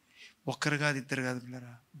 ఒక్కరు కాదు, ఇద్దరు కాదు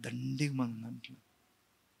పిల్లరా, దండిగా మంది దాంట్లో.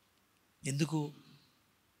 ఎందుకు?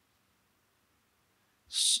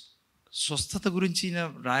 స్వస్థత గురించి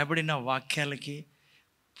రాయబడిన వాక్యాలకి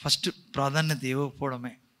ఫస్ట్ ప్రాధాన్యత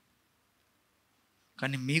ఇవ్వకపోవడమే.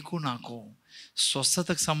 కానీ మీకు నాకు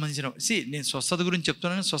స్వస్థతకు సంబంధించిన నేను స్వస్థత గురించి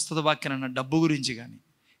చెప్తున్నాను, స్వస్థత వాక్యం అన్న, డబ్బు గురించి కానీ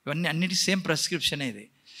ఇవన్నీ అన్నిటి సేమ్ ప్రిస్క్రిప్షన్ ఇది.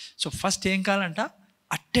 సో ఫస్ట్ ఏం కావాలంట,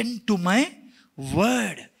 అటెండ్ టు మై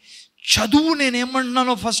వర్డ్. చదువు,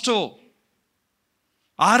 నేనేమన్నానో ఫస్ట్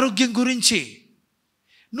ఆరోగ్యం గురించి.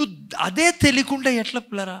 నువ్వు అదే తెలియకుండా ఎట్లా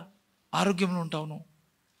పిల్లరా ఆరోగ్యంలో ఉంటావు నువ్వు?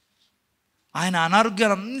 ఆయన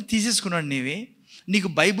అనారోగ్యాలు అన్నీ తీసేసుకున్నాడు నీవి. నీకు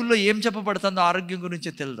బైబిల్లో ఏం చెప్పబడుతుందో ఆరోగ్యం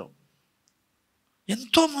గురించే తెలియదు.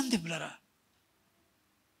 ఎంతోమంది పిల్లరా.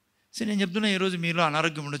 సరే నేను చెప్తున్నా, ఈరోజు మీలో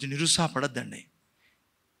అనారోగ్యం ఉండొచ్చు, నిరుత్సాహపడద్దండి.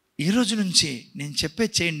 ఈరోజు నుంచి నేను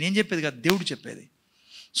చెప్పేది చేయండి. నేను చెప్పేది కాదు, దేవుడు చెప్పేది.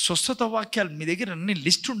 స్వస్థత వాక్యాలు మీ దగ్గర అన్ని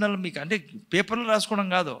లిస్ట్ ఉండాలి మీకు. అంటే పేపర్లో రాసుకోవడం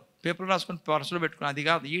కాదు, పేపర్లో రాసుకొని పర్సులో పెట్టుకుని అది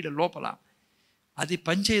కాదు, ఈడ లోపల అది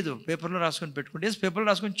పని చేయదు. పేపర్లో రాసుకొని పెట్టుకుంటే పేపర్లో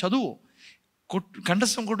రాసుకొని చదువు,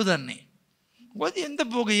 కంఠస్థం కొట్టు దాన్ని. అది ఎంత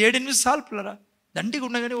ఒక 7-8 సార్లు పిల్లరా, దండిగా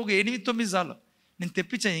ఉండగానే ఒక 8-9 సార్లు నేను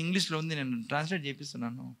తెప్పించాను, ఇంగ్లీష్లో ఉంది, నేను ట్రాన్స్లేట్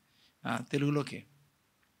చేపిస్తున్నాను తెలుగులోకి.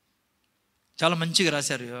 చాలా మంచిగా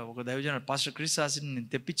రాశారు. ఒక దైవజన పాస్టర్ క్రిస్ రాసి నేను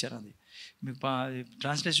తెప్పించాను. అది మీకు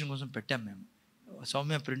ట్రాన్స్లేషన్ కోసం పెట్టాం మేము.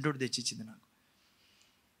 సౌమ్య ప్రింట్అవుట్ తెచ్చిచ్చింది నాకు.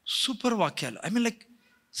 సూపర్ వాక్యాలు. ఐ మీన్ లైక్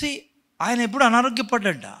ఆయన ఎప్పుడు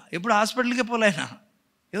అనారోగ్యపడ్డంట, ఎప్పుడు హాస్పిటల్కి పోలేనా.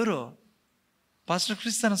 ఎవరు? పాస్టర్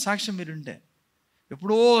క్రిస్ తన సాక్ష్యం మీరుంటే.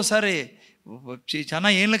 ఎప్పుడో ఒకసారి చాలా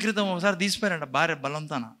ఏళ్ళ క్రితం ఒకసారి తీసిపోయారంట భార్య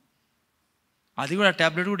బలంతాన. అది కూడా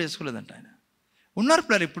ట్యాబ్లెట్ కూడా వేసుకోలేదంట ఆయన. ఉన్నారు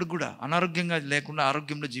పిల్లలు ఇప్పుడు కూడా అనారోగ్యంగా లేకుండా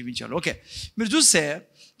ఆరోగ్యంలో జీవించాలి. ఓకే, మీరు చూస్తే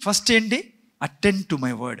ఫస్ట్ ఏంటి? Attend to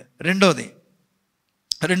my word. రెండోది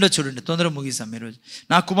చూడండి, తొందరగా ముగిస్తాం ఈరోజు.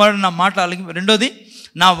 నా కుమారుడు నా మాట ఆలకి. రెండోది,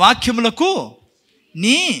 నా వాక్యములకు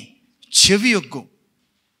నీ చెవి యొగ్గు.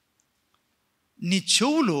 నీ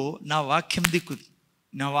చెవులు నా వాక్యం దిక్కు,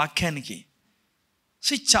 నా వాక్యానికి. సో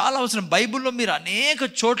ఇది చాలా అవసరం. బైబిల్లో మీరు అనేక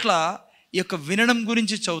చోట్ల ఈ యొక్క వినడం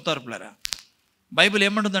గురించి చదువుతారు పిల్లరా. బైబిల్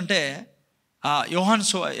ఏమంటుందంటే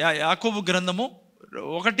యాకోబు గ్రంథము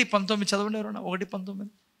 1:19 చదవండి ఎవరన్నా. 1:19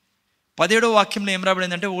 17వ వాక్యంలో ఏం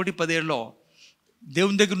రాబడిందంటే 1:17లో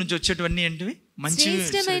దేవుని దగ్గర నుంచి వచ్చేటివన్నీ ఏంటివి? మంచి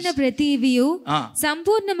ప్రతివియు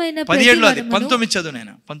సంపూర్ణమైన 17లో అది 19 చదువు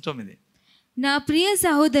నేను 19. నా ప్రియ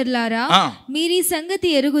సహోదరులారా, మీరీ సంగతి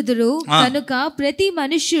ఎరుగుదురు కనుక ప్రతి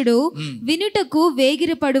మనుష్యుడు వినుటకు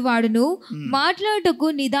వేగిరపడువాడును, మాట్లాడుటకు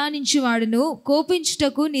నిదానించువాడును,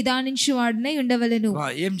 కోపించుటకు నిదానించువాడునై ఉండవలెను.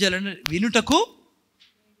 ఏం చేయాలంటే వినుటకు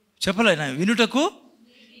చెప్పలేనా? వినుటకు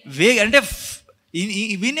అంటే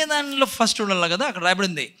వినేదానిలో ఫస్ట్ ఉండాలి కదా. అక్కడ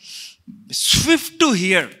రాయబడింది స్విఫ్ట్ టు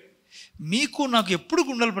హియర్. మీకు నాకు ఎప్పుడు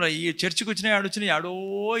ఉండాలి. ఈ చర్చికి వచ్చినా ఆడొచ్చినా ఆడో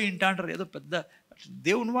ఇంట అంటారు. ఏదో పెద్ద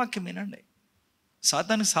దేవుని వాక్యం వినండి.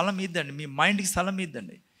 సాతానికి స్థలం ఇద్దండి, మీ మైండ్కి స్థలం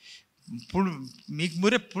ఇద్దండి. ఇప్పుడు మీకు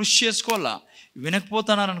మీరే పుష్ చేసుకోవాలా.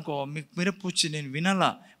 వినకపోతున్నారనుకో, మీకు మీరే పుష్, నేను వినాలా.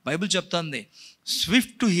 బైబిల్ చెప్తుంది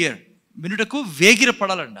స్విఫ్ట్ టు హియర్, వినుటకు వేగిర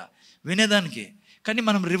పడాలంట వినేదానికి. కానీ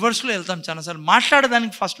మనం రివర్స్లో వెళ్తాం చాలాసార్లు.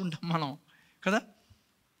 మాట్లాడేదానికి ఫస్ట్ ఉంటాం మనం కదా.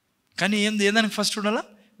 కానీ ఏదానికి ఫస్ట్ ఉండాలా?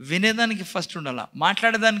 వినేదానికి ఫస్ట్ ఉండాలా,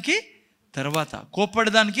 మాట్లాడేదానికి తర్వాత,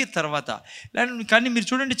 కోప్పడేదానికి తర్వాత. కానీ మీరు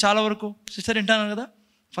చూడండి చాలా వరకు సిస్టర్ వింటాను కదా,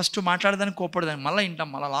 ఫస్ట్ మాట్లాడేదానికి కోప్పడేదానికి, మళ్ళీ వింటాం,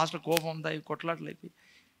 మళ్ళీ లాస్ట్లో కోపం అంతా కొట్లాట్లు అయిపోయి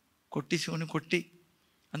కొట్టి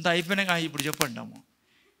అంతా అయిపోయినాక ఇప్పుడు చెప్పంటాము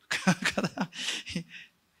కదా.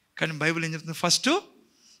 కానీ బైబిల్ ఏం చెప్తుంది? ఫస్ట్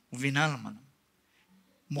వినాలి మనం.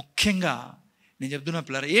 ముఖ్యంగా నేను చెప్తున్నా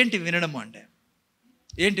పిల్లలు, ఏంటి వినడం అంటే?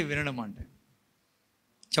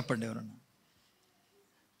 చెప్పండి ఎవరన్నా.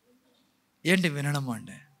 ఏంటి వినడం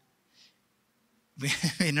అంటే?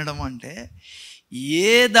 వినడం అంటే ఏ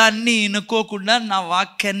దాన్ని వినుకోకుండా నా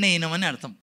వాక్యాన్ని వినమని అర్థం.